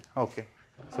ನೋಡ್ಕೊಳ್ಳಿ. ಓಕೆ.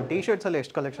 ಸೊ ಟಿ ಶರ್ಟ್ಸಲ್ಲಿ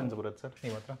ಎಷ್ಟು ಕಲೆಕ್ಷನ್ಸ್ ಬರುತ್ತೆ ಸರ್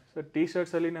ನಿಮ್ಮ ಹತ್ರ? ಸರ್ ಟಿ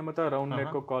ಶರ್ಟ್ಸಲ್ಲಿ ನಮ್ಮ ಹತ್ರ round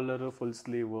neck, collar, full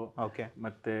sleeve, okay,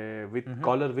 ಮತ್ತೆ ವಿತ್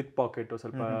ಕಾಲರ್ ವಿತ್ ಪಾಕೆಟ್,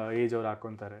 ಸ್ವಲ್ಪ ಏಜ್ ಅವ್ರು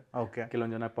ಹಾಕೊಂತಾರೆ. ಓಕೆ.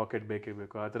 ಕೆಲವೊಂದು ಜನ ಪಾಕೆಟ್ ಬೇಕೇ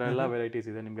ಬೇಕು, ಆ ಥರ ಎಲ್ಲ ವೆರೈಟೀಸ್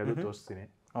ಇದೆ, ನಿಮ್ಗೆ ಅದು ತೋರಿಸ್ತೀನಿ.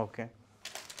 ಓಕೆ.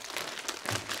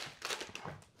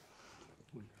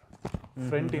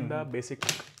 ಫ್ರಂಟಿಂದ ಬೇಸಿಕ್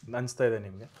ಅನಿಸ್ತಾ ಇದೆ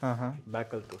ನಿಮಗೆ,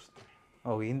 ಬ್ಯಾಕಲ್ಲಿ ತೋರಿಸ್ತೀನಿ.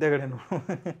 ಹಿಂದೆಗಡೆ.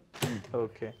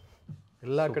 ಓಕೆ.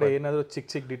 ಎಲ್ಲ ಕಡೆ ಏನಾದರೂ ಚಿಕ್ಕ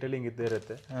ಚಿಕ್ಕ ಡೀಟೇಲಿಂಗ್ ಇದ್ದೇ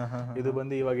ಇರುತ್ತೆ. ಇದು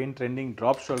ಬಂದು ಇವಾಗ ಏನು ಟ್ರೆಂಡಿಂಗ್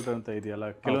ಡ್ರಾಪ್ ಶೋಲ್ಡರ್ ಅಂತ ಇದೆಯಲ್ಲ,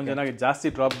 ಕೆಲವೊಂದು ಜನ ಜಾಸ್ತಿ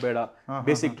ಡ್ರಾಪ್ ಬೇಡ,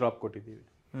 ಬೇಸಿಕ್ ಡ್ರಾಪ್ ಕೊಟ್ಟಿದ್ದೀವಿ.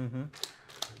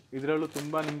 ಇದರಲ್ಲೂ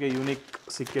ತುಂಬ ನಿಮಗೆ ಯೂನಿಕ್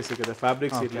ಸಿಗುತ್ತೆ,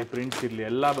 ಫ್ಯಾಬ್ರಿಕ್ಸ್ ಇರಲಿ, ಪ್ರಿಂಟ್ಸ್ ಇರಲಿ,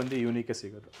 ಎಲ್ಲ ಬಂದು ಯೂನಿಕೇ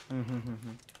ಸಿಗುತ್ತೆ.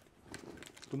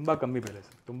 ತುಂಬ ಕಮ್ಮಿ ಬೆಲೆ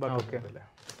ಸರ್, ತುಂಬ ಕಮ್ಮಿ ಬೆಲೆ.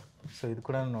 ಸೊ ಇದು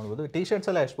ಕೂಡ ನೋಡ್ಬೋದು. ಟಿ ಶರ್ಟ್ಸ್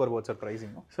ಎಲ್ಲ ಎಷ್ಟು ಬರ್ಬೋದು sir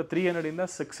pricing? So 300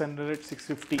 600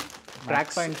 650.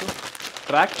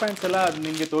 Track pants ಎಲ್ಲ ಅದು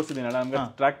ನಿಮಗೆ ತೋರಿಸಿದ್ದೀನಿ ಅಣ್ಣ, ನಮ್ಗೆ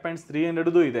ಟ್ರ್ಯಾಕ್ ಪ್ಯಾಂಟ್ಸ್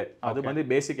 300 ಇದೆ, ಅದು ಬಂದು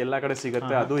ಬೇಸಿಕ್ ಎಲ್ಲ ಕಡೆ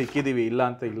ಸಿಗುತ್ತೆ, ಅದು ಇಕ್ಕಿದೀವಿ, ಇಲ್ಲ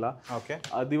ಅಂತ ಇಲ್ಲ. ಓಕೆ.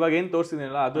 ಅದು ಇವಾಗ ಏನು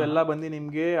ತೋರಿಸಿದ್ದೀನಲ್ಲ ಅದು ಎಲ್ಲ ಬಂದು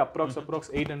ನಿಮಗೆ ಅಪ್ರಾಕ್ಸ್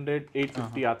 800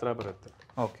 850 ಆ ಥರ ಬರುತ್ತೆ.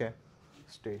 ಓಕೆ.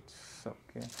 ಸ್ಟೇಟ್ಸ್.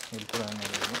 ಓಕೆ. ಇದು ಕೂಡ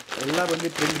ನೋಡ್ಬೋದು. ಎಲ್ಲ ಬಂದು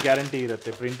ಪ್ರಿಂಟ್ ಗ್ಯಾರಂಟಿ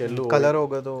ಇರುತ್ತೆ, ಪ್ರಿಂಟ್ ಎಲ್ಲೂ ಕಲರ್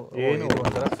ಹೋಗೋದು ಏನು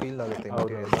ಒಂಥರ ಫೀಲ್ ಆಗುತ್ತೆ.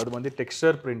 ಅದು ಬಂದು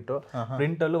ಟೆಕ್ಸ್ಚರ್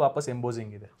ಪ್ರಿಂಟಲ್ಲೂ ವಾಪಸ್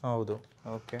ಎಂಬೋಸಿಂಗ್ ಇದೆ. ಹೌದು.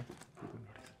 ಓಕೆ.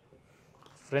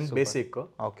 Front basic.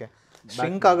 ಓಕೆ.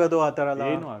 ಶಿಂಕ್ ಆಗೋದು ಆ ಥರ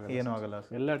ಏನೂ ಆಗಲ್ಲ,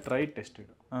 ಎಲ್ಲ ಟ್ರೈ ಟೆಸ್ಟೆಡ್.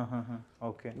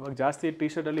 ಓಕೆ. ಇವಾಗ ಜಾಸ್ತಿ ಟಿ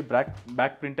ಶರ್ಟಲ್ಲಿ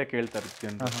ಬ್ಯಾಕ್ ಪ್ರಿಂಟೇ ಕೇಳ್ತಾರೆ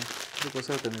ಜನರು,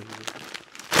 ಅದಕ್ಕೋಸ್ಕರ ತಂದಿದ್ದೀವಿ.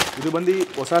 ಇದು ಬಂದು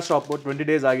ಹೊಸ ಶಾಪು, 20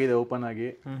 days ಆಗಿದೆ ಓಪನ್ ಆಗಿ.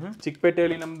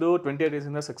 ಚಿಕ್ಕಪೇಟೆಯಲ್ಲಿ ನಮ್ಮದು 28 days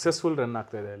ಸಕ್ಸಸ್ಫುಲ್ ರನ್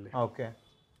ಆಗ್ತಾ ಇದೆ ಅಲ್ಲಿ. ಓಕೆ.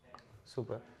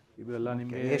 ಸೂಪರ್. ಇದೆಲ್ಲ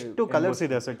ನಿಮಗೆ ಎಷ್ಟು ಕಲರ್ಸ್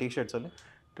ಇದೆ ಸರ್ ಟಿ ಶರ್ಟ್ಸಲ್ಲಿ?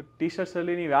 ಟಿ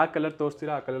ಶರ್ಟ್ಸಲ್ಲಿ ನೀವು ಯಾವ ಕಲರ್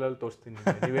ತೋರಿಸ್ತೀರಾ ಆ ಕಲರಲ್ಲಿ ತೋರಿಸ್ತೀನಿ.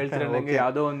 ನೀವು ಹೇಳ್ತೀರಾ ನನಗೆ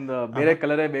ಯಾವುದೋ ಒಂದು ಬೇರೆ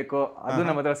ಕಲರೇ ಬೇಕೋ, ಅದು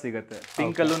ನಮ್ಮ ಹತ್ರ ಸಿಗುತ್ತೆ.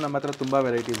 ಪಿಂಕಲ್ಲೂ ನಮ್ಮ ಹತ್ರ ತುಂಬ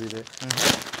ವೆರೈಟೀಸ್ ಇದೆ,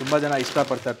 ತುಂಬ ಜನ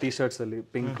ಇಷ್ಟಪಡ್ತಾರೆ ಟಿ ಶರ್ಟ್ಸಲ್ಲಿ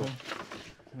ಪಿಂಕು.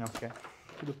 ಓಕೆ.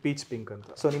 ಇದು ಪೀಚ್ ಪಿಂಕ್ ಅಂತ.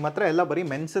 ಸೊ ನಿಮ್ಮ ಹತ್ರ ಎಲ್ಲ ಬರೀ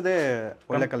ಮೆನ್ಸ್ದೇ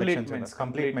ಒಳ್ಳೆ ಕಲೆಕ್ಷನ್ಸ್,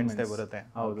 ಕಂಪ್ಲೀಟ್ ಮೆನ್ಸ್ದೇ ಬರುತ್ತೆ.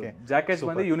 ಹೌದು. ಜಾಕೆಟ್ಸ್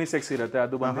ಬಂದು ಯೂನಿಸೆಕ್ಸ್ ಇರುತ್ತೆ,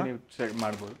 ಅದು ಬಂದು ನೀವು ಚೆಕ್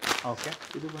ಮಾಡ್ಬೋದು. ಓಕೆ.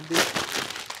 ಇದು ಬಂದು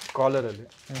ಕಾಲರಲ್ಲಿ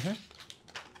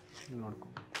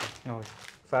ನೋಡ್ಕೊಂಡು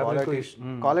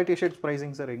ಕ್ವಾಲಿಟಿ ಶರ್ಟ್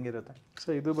ಪ್ರೈಸಿಂಗ್ ಸರ್ ಹೆಂಗಿರುತ್ತೆ? ಸೊ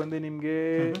ಇದು ಬಂದು ನಿಮಗೆ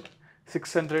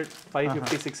 600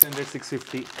 550 600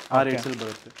 650 ಆ ರೇಟ್ಸಲ್ಲಿ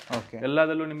ಬರುತ್ತೆ. ಓಕೆ.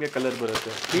 ಎಲ್ಲದರಲ್ಲೂ ನಿಮಗೆ ಕಲರ್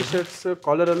ಬರುತ್ತೆ. ಟಿ ಶರ್ಟ್ಸ್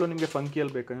ಕಾಲರಲ್ಲೂ ನಿಮಗೆ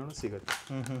ಫಂಕಿಯಲ್ಲಿ ಬೇಕಂದ್ರೂ ಸಿಗುತ್ತೆ.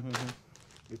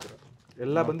 ಈ ಥರ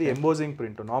ಎಲ್ಲ ಬಂದು ಎಂಬೋಸಿಂಗ್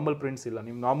ಪ್ರಿಂಟ್, ನಾರ್ಮಲ್ ಪ್ರಿಂಟ್ಸ್ ಇಲ್ಲ.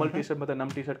 ನೀವು ನಾರ್ಮಲ್ ಟಿ ಶರ್ಟ್ ಮತ್ತು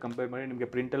ನಮ್ಮ ಟಿ ಶರ್ಟ್ ಕಂಪೇರ್ ಮಾಡಿ ನಿಮಗೆ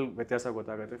ಪ್ರಿಂಟಲ್ಲಿ ವ್ಯತ್ಯಾಸ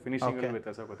ಗೊತ್ತಾಗುತ್ತೆ, ಫಿನಿಶಿಂಗಲ್ಲಿ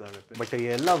ವ್ಯತ್ಯಾಸ ಗೊತ್ತಾಗುತ್ತೆ. ಬಟ್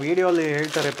ಎಲ್ಲ ವಿಡಿಯೋಲಿ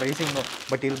ಹೇಳ್ತಾರೆ ಪ್ರೈಸಿಂಗು,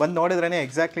 ಬಟ್ ಇಲ್ಲಿ ಬಂದು ನೋಡಿದ್ರೇ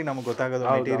ಎಕ್ಸಾಕ್ಟ್ಲಿ ನಮಗೆ ಗೊತ್ತಾಗೋದು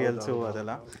ಮೆಟೀರಿಯಲ್ಸು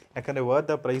ಅದೆಲ್ಲ, ಯಾಕಂದರೆ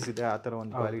ವರ್ತ್ ಪ್ರೈಸ್ ಇದೆ, ಆ ಥರ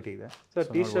ಒಂದು ಕ್ವಾಲಿಟಿ ಇದೆ. ಸರ್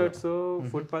ಟಿ ಶರ್ಟ್ಸು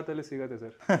ಫುಟ್ಪಾತಲ್ಲಿ ಸಿಗುತ್ತೆ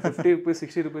ಸರ್, 50 ರೂಪೀಸ್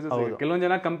 60 ರೂಪೀಸ್. ಕೆಲವೊಂದು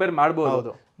ಜನ ಕಂಪೇರ್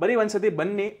ಮಾಡ್ಬೋದು, ಬರೀ ಒಂದ್ಸತಿ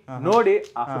ಬನ್ನಿ ನೋಡಿ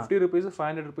ಆ 50 ರೂಪೀಸ್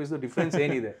 500 ರೂಪೀಸ್ ಡಿಫ್ರೆನ್ಸ್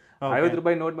ಏನಿದೆ. 50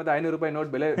 ರೂಪಾಯಿ ನೋಟ್ ಮತ್ತು 500 ರೂಪಾಯಿ ನೋಟ್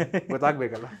ಬೆಲೆ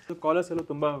ಗೊತ್ತಾಗಬೇಕಲ್ಲ. ಕಾಲರ್ಸ್ ಎಲ್ಲೂ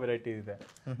ತುಂಬ ವೆರೈಟಿ ಇದೆ.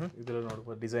 ಇದರಲ್ಲಿ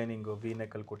ನೋಡ್ಬೋದು ಡಿಸೈನಿಂಗು ವಿ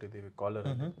ನೆಕ್ಕಲ್ಲಿ ಕೊಟ್ಟಿದ್ದೀವಿ, ಕಾಲರ್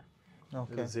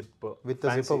ಜಿಪ್ ವಿತ್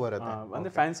ಜಿಪ್ ಬರುತ್ತೆ.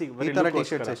 ಅಂದರೆ ಫ್ಯಾನ್ಸಿ ಈ ಥರ ಟಿ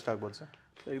ಶರ್ಟ್ಸ್ ಎಷ್ಟಾಗ್ಬೋದು ಸರ್?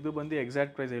 ಇದು ಬಂದು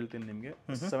ಎಕ್ಸಾಕ್ಟ್ ಪ್ರೈಸ್ ಹೇಳ್ತೀನಿ ನಿಮಗೆ,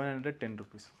 710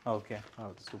 ರೂಪೀಸ್. ಓಕೆ.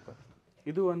 ಹೌದು, ಸೂಪರ್.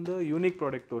 ಇದು ಒಂದು ಯೂನಿಕ್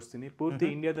ಪ್ರಾಡಕ್ಟ್ ತೋರಿಸ್ತೀನಿ. ಪೂರ್ತಿ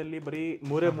ಇಂಡಿಯಾದಲ್ಲಿ ಬರೀ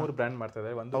 3 ಬ್ರ್ಯಾಂಡ್ ಮಾಡ್ತಾ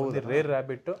ಇದ್ದಾರೆ. ಒಂದು ರೇರ್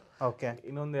ರ್ಯಾಬಿಟ್, ಓಕೆ,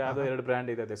 ಇನ್ನೊಂದು ಯಾವುದೋ 2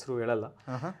 ಬ್ರ್ಯಾಂಡ್ ಇದೆ, ಹೆಸರು ಹೇಳಲ್ಲ.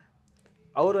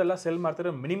 ಅವರು ಎಲ್ಲ ಸೆಲ್ ಮಾಡ್ತಾರೆ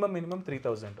ಮಿನಿಮಮ್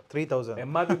 3000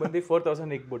 MRP ಬಂದು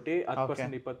 4000 ಇಕ್ಬಿಟ್ಟು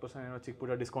 10% 20% ಏನೋ ಚಿಕ್ಕ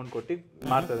ಪುಟ್ಟ ಡಿಸ್ಕೌಂಟ್ ಕೊಟ್ಟು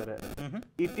ಮಾಡ್ತಾ ಇದ್ದಾರೆ.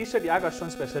 ಈ ಟಿ ಶರ್ಟ್ ಯಾಕೆ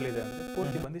ಅಷ್ಟೊಂದು ಸ್ಪೆಷಲ್ ಇದೆ ಅಂದರೆ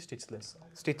ಪೂರ್ತಿ ಬಂದು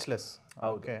ಸ್ಟಿಚ್ಲೆಸ್.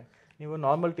 ಓಕೆ. ನೀವು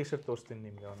ನಾರ್ಮಲ್ ಟಿ ಶರ್ಟ್ ತೋರಿಸ್ತೀನಿ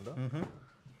ನಿಮಗೆ. ಒಂದು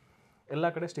ಎಲ್ಲ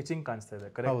ಕಡೆ ಸ್ಟಿಚಿಂಗ್ ಕಾಣಿಸ್ತಾ ಇದೆ,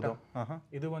 ಕರೆಕ್ಟ್?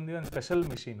 ಇದು ಒಂದು ಸ್ಪೆಷಲ್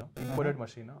ಮಿಷಿನ್, ಇಂಪೋರ್ಟೆಡ್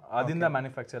ಮಷೀನ್, ಅದರಿಂದ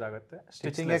ಮ್ಯಾನುಫ್ಯಾಕ್ಚರ್ ಆಗುತ್ತೆ.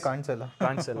 ಸ್ಟಿಚಿಂಗ್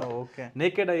ಕಾಣಿಸಲ್ಲ. ಓಕೆ.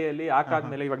 ನೇಕೆಡ್ ಐಯಲ್ಲಿ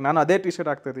ಹಾಕಾದ್ಮೇಲೆ ಇವಾಗ ನಾನು ಅದೇ ಟಿ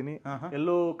ಶರ್ಟ್ ಹಾಕ್ತಾ ಇದ್ದೀನಿ,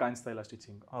 ಎಲ್ಲೂ ಕಾಣಿಸ್ತಾ ಇಲ್ಲ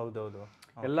ಸ್ಟಿಚಿಂಗ್. ಹೌದೌದು.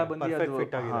 ಎಲ್ಲ ಬಂದು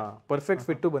ಪರ್ಫೆಕ್ಟ್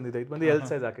ಫಿಟ್ಟು ಬಂದಿದೆ. ಇದು ಬಂದು L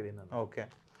ಸೈಜ್ ಹಾಕಿದ್ದೀನಿ ನಾನು. ಓಕೆ.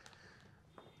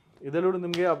 ಇದರಲ್ಲೂ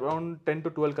ನಿಮಗೆ ಅರೌಂಡ್ 10 to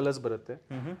 12 ಕಲರ್ಸ್ ಬರುತ್ತೆ.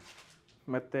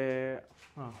 ಮತ್ತೆ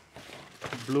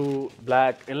ಬ್ಲೂ,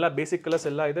 ಬ್ಲ್ಯಾಕ್ ಎಲ್ಲ ಬೇಸಿಕ್ ಕಲರ್ಸ್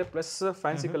ಎಲ್ಲ ಇದೆ, ಪ್ಲಸ್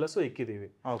ಫ್ಯಾನ್ಸಿ ಕಲರ್ಸು ಇಕ್ಕಿದ್ದೀವಿ.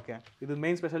 ಓಕೆ. ಇದು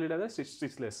ಮೇನ್ ಸ್ಪೆಷಾಲಿಟಿ ಆದರೆ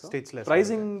ಸ್ಟಿಚ್ಲೆಸ್.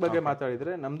 ಪ್ರೈಸಿಂಗ್ ಬಗ್ಗೆ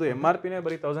ಮಾತಾಡಿದ್ರೆ ನಮ್ದು MRPನೇ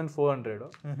ಬರೀ 1400,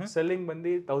 ಸೆಲ್ಲಿಂಗ್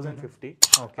ಬಂದು 1050.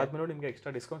 ಆದ್ಮೇಲೆ ನಿಮಗೆ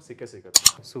ಎಕ್ಸ್ಟ್ರಾ ಡಿಸ್ಕೌಂಟ್ ಸಿಗುತ್ತೆ.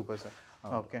 Super sir.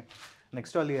 ಓಕೆ.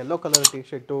 ನೆಕ್ಸ್ಟ್ ಅಲ್ಲಿ yellow colour T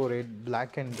shirt, red,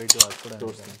 black and red ಅದು ಕೂಡ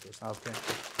ತೋರಿಸ್ತೀನಿ. ಓಕೆ.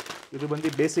 ಇದು ಬಂದು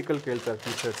ಬೇಸಿಕಲ್ಲಿ ಕೇಳ್ತಾರೆ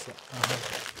ಟಿ ಶರ್ಟ್ಸ್.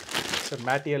 ಸರ್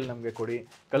ಮ್ಯಾಟಿಯಲ್ಲಿ ನಮಗೆ ಕೊಡಿ,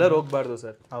 ಕಲರ್ ಹೋಗಬಾರ್ದು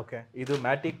ಸರ್. ಓಕೆ. ಇದು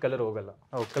ಮ್ಯಾಟಿಕ್ ಕಲರ್ ಹೋಗಲ್ಲ.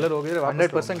 ಕಲರ್ ಹೋಗಿದ್ರೆ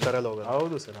 100% ಕಲರ್ ಹೋಗಲ್ಲ.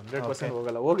 ಹೌದು ಸರ್, 100%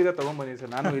 ಹೋಗಲ್ಲ. ಹೋಗಿದ್ರೆ ತೊಗೊಂಬನ್ನಿ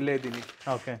ಸರ್, ನಾನು ಇಲ್ಲೇ ಇದ್ದೀನಿ.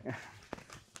 ಓಕೆ.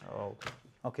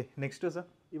 ಓಕೆ. Next sir?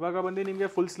 ಇವಾಗ ಬಂದು ನಿಮಗೆ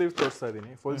ಫುಲ್ ಸ್ಲೀವ್ಸ್ ತೋರಿಸ್ತಾ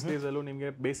ಇದ್ದೀನಿ. ಫುಲ್ ಸ್ಲೀವ್ಸಲ್ಲೂ ನಿಮಗೆ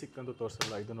ಬೇಸಿಕ್ ಅಂತೂ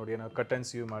ತೋರಿಸಲ್ಲ. ಇದು ನೋಡಿ ನಾವು ಕಟನ್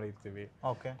ಸ್ಯೂ ಮಾಡಿರ್ತೀವಿ.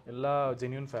 ಓಕೆ, ಎಲ್ಲ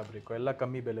ಜೆನ್ಯೂನ್ ಫ್ಯಾಬ್ರಿಕ್, ಎಲ್ಲ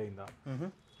ಕಮ್ಮಿ ಬೆಲೆಯಿಂದ.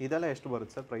 ಇದೆಲ್ಲ ಎಷ್ಟು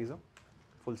ಬರುತ್ತೆ sir price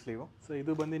full sleeve? So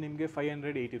ಇದು ಬಂದು ನಿಮಗೆ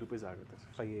 580 rupees ಆಗುತ್ತೆ.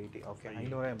 580, ಓಕೆ,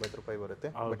 580 ರೂಪಾಯಿ ಬರುತ್ತೆ.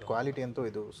 ಬಟ್ ಕ್ವಾಲಿಟಿ ಅಂತೂ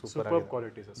ಇದು super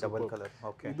quality sir, double colour.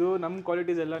 Okay, ಇದು ನಮ್ಮ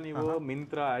ಕ್ವಾಲಿಟೀಸ್ ಎಲ್ಲ ನೀವು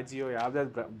ಮಿಂತ್ರಾ, ಅಜಿಯೋ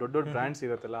ಯಾವ್ದಾದ್ರು ದೊಡ್ಡ ದೊಡ್ಡ ಬ್ರ್ಯಾಂಡ್ಸ್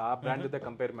ಇರುತ್ತಲ್ಲ ಆ ಬ್ರ್ಯಾಂಡ್ ಜೊತೆ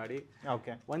ಕಂಪೇರ್ ಮಾಡಿ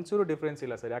ಓಕೆ, ಒಂಚೂರು ಡಿಫ್ರೆನ್ಸ್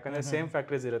ಇಲ್ಲ ಸರ್, ಯಾಕಂದ್ರೆ ಸೇಮ್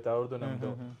ಫ್ಯಾಕ್ಟ್ರೀಸ್ ಇರುತ್ತೆ ಅವ್ರದ್ದು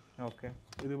ನಮ್ದು. ಓಕೆ,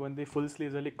 ಇದು ಬಂದು ಫುಲ್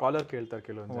ಸ್ಲೀವ್ಸ್ ಅಲ್ಲಿ ಕಾಲರ್ ಕೇಳ್ತಾರೆ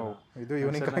ಕೆಲವೊಂದು ಜನ. ಇದು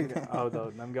ಯೂನಿಕ್ ಆಗಿದೆ.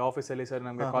 ಹೌದೌದು, ನಮಗೆ ಆಫೀಸಲ್ಲಿ ಸರ್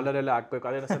ನಮಗೆ ಕಾಲರ್ ಎಲ್ಲ ಹಾಕ್ಬೇಕು,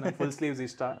 ಅದೇ ಸರ್ ನಮ್ಗೆ ಫುಲ್ ಸ್ಲೀವ್ಸ್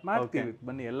ಇಷ್ಟ ಮಾಡ್ತೀವಿ.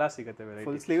 ಬನ್ನಿ ಎಲ್ಲ ಸಿಗುತ್ತೆ variety.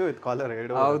 Full sleeve with collar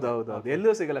ಎರಡು. ಹೌದೌದು,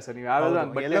 ಎಲ್ಲೂ ಸಿಗಲ್ಲ ಸರ್, ನೀವು ಯಾವ್ದಾದ್ರು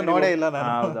ನೋಡೇ ಇಲ್ಲ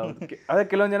ನಾನು. ಹೌದೌದು, ಅದೇ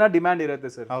ಕೆಲವೊಂದು ಜನ ಡಿಮ್ಯಾಂಡ್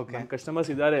ಇರುತ್ತೆ ಸರ್, ಕಸ್ಟಮರ್ಸ್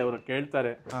ಇದ್ದಾರೆ ಅವರು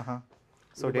ಕೇಳ್ತಾರೆ.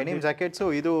 ಸೊ ಡೆನಿಮ್ ಜಾಕೆಟ್ಸು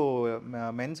ಇದು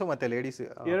ಮೆನ್ಸು ಮತ್ತೆ ಲೇಡೀಸ್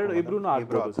ಇಬ್ರು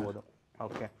ಹಾಕ್ಬೋದು.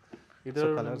 ಓಕೆ, ಇದು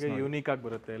ನಮಗೆ ಯೂನಿಕ್ ಆಗಿ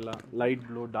ಬರುತ್ತೆ. ಎಲ್ಲ ಲೈಟ್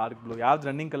ಬ್ಲೂ, ಡಾರ್ಕ್ ಬ್ಲೂ, ಯಾವ್ದು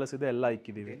ರನ್ನಿಂಗ್ ಕಲರ್ಸ್ ಇದೆ ಎಲ್ಲ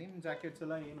ಇಕ್ಕಿದೀವಿ. ಡೆನಿಮ್ ಜಾಕೆಟ್ಸ್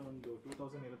ಎಲ್ಲ ಏನು ಒಂದು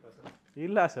 2000 ಇರುತ್ತಾ ಸರ್?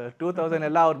 ಇಲ್ಲ ಸರ್, 2000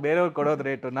 ಎಲ್ಲ ಅವ್ರು ಬೇರೆಯವ್ರು ಕೊಡೋದು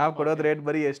ರೇಟು. ನಾವು ಕೊಡೋದು ರೇಟ್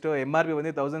ಬರೀ ಎಷ್ಟು, MRP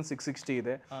ಬಂದು 1660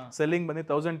 ಇದೆ, ಸೆಲ್ಲಿಂಗ್ ಬಂದು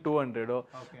 1200.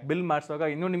 ಬಿಲ್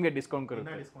ಮಾಡಿಸುವಾಗ ಇನ್ನೂ ನಿಮಗೆ ಡಿಸ್ಕೌಂಟ್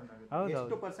ಕೊಡುತ್ತೆ.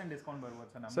 ಎಷ್ಟು ಪರ್ಸೆಂಟ್ ಡಿಸ್ಕೌಂಟ್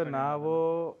ಬರ್ಬೋದು ಸರ್? ನಾವು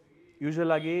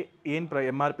ಯೂಶುವಲ್ ಆಗಿ ಏನು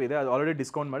MRP ಇದೆ ಅದು ಆಲ್ರೆಡಿ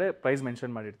ಡಿಸ್ಕೌಂಟ್ ಮಾಡಿ ಪ್ರೈಸ್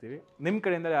ಮೆನ್ಷನ್ ಮಾಡಿರ್ತೀವಿ. ನಿಮ್ಮ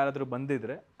ಕಡೆಯಿಂದ ಯಾರಾದರೂ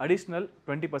ಬಂದಿದ್ರೆ ಅಡಿಷ್ನಲ್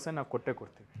 20% ನಾವು ಕೊಟ್ಟೇ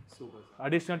ಕೊಡ್ತೀವಿ.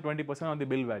 Additional 20% on the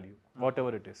bill value, what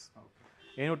ever it is.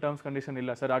 ಏನು ಟರ್ಮ್ಸ್ ಕಂಡೀಷನ್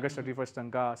ಇಲ್ಲ ಸರ್. ಆಗಸ್ಟ್ 31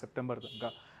 ತನಕ, ಸೆಪ್ಟೆಂಬರ್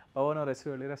ತನಕ ಪವನ್ ಅವ್ರ ಹೆಸರು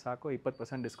ಹೇಳಿದ್ರೆ ಸಾಕು,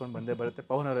 20% ಡಿಸ್ಕೌಂಟ್ ಬಂದೇ ಬರುತ್ತೆ.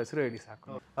 ಪವನ್ ಅವ್ರ ಹೆಸರು ಹೇಳಿ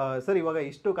ಸಾಕು. ಸರ್, ಇವಾಗ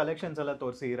ಇಷ್ಟು ಕಲೆಕ್ಷನ್ಸ್ ಎಲ್ಲ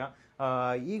ತೋರಿಸಿದ್ದೀರಾ.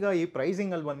 ಈಗ ಈ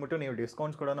ಪ್ರೈಸಿಂಗಲ್ಲಿ ಬಂದ್ಬಿಟ್ಟು ನೀವು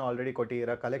ಡಿಸ್ಕೌಂಟ್ಸ್ ಕೂಡ ಆಲ್ರೆಡಿ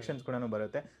ಕೊಟ್ಟಿದ್ದೀರಾ, ಕಲೆಕ್ಷನ್ಸ್ ಕೂಡ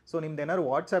ಬರುತ್ತೆ. ಸೊ ನಿಮ್ದು ಏನಾದ್ರು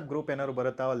ವಾಟ್ಸ್ಆ್ಯಪ್ ಗ್ರೂಪ್ ಏನಾದ್ರು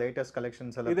ಬರುತ್ತಾ ಲೇಟೆಸ್ಟ್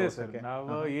ಕಲೆಕ್ಷನ್ಸ್ ಎಲ್ಲ? ಇದೆ ಸರ್,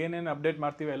 ನಾವು ಏನೇನು ಅಪ್ಡೇಟ್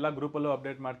ಮಾಡ್ತೀವಿ ಎಲ್ಲ ಗ್ರೂಪಲ್ಲೂ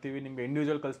ಅಪ್ಡೇಟ್ ಮಾಡ್ತೀವಿ. ನಿಮಗೆ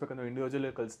ಇಂಡಿವಿಜುವಲ್ ಕಳಿಸ್ಬೇಕಂದ್ರೆ ಇಂಡಿವಿಜುವಲ್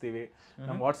ಕಳಿಸ್ತೀವಿ.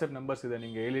 ನಮ್ಮ ವಾಟ್ಸ್ಆ್ಯಪ್ ನಂಬರ್ಸ್ ಇದೆ,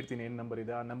 ನಿಮಗೆ ಹೇಳಿರ್ತೀನಿ ಏನು ನಂಬರ್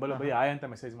ಇದೆ. ಆ ನಂಬರ್ ಬರೀ ಆಯ್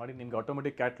ಅಂತ ಮೆಸೇಜ್ ಮಾಡಿ ನಿಮ್ಗೆ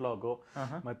ಆಟೋಮೆಟಿಕ್ ಕ್ಯಾಟ್ಲಾಗು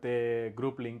ಮತ್ತೆ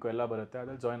ಗ್ರೂಪ್ ಲಿಂಕ್ ಎಲ್ಲ ಬರುತ್ತೆ,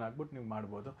 ಅದ್ರಲ್ಲಿ ಜಾಯ್ನ್ ಆಗ್ಬಿಟ್ಟು ನೀವು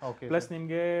ಮಾಡ್ಬೋದು. ಪ್ಲಸ್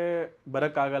ನಿಮಗೆ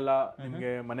ಬರೋಕ್ಕಾಗಲ್ಲ,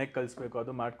 ನಿಮಗೆ ಮನೆಗೆ ಕಳಿಸ್ಬೇಕು,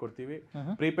 ಅದು ಮಾಡ್ಕೊಡ್ತೀವಿ.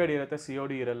 ಪ್ರೀಪೇಡ್ ಇರುತ್ತೆ,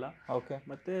 COD ಇರಲ್ಲ. ಓಕೆ,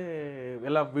 ಮತ್ತೆ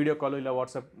ಎಲ್ಲ ವಿಡಿಯೋ ಕಾಲು ಇಲ್ಲ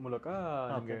ವಾಟ್ಸಪ್ ಮೂಲಕ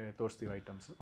ನಿಮಗೆ ತೋರಿಸ್ತೀವಿ ಐಟಮ್ಸ್.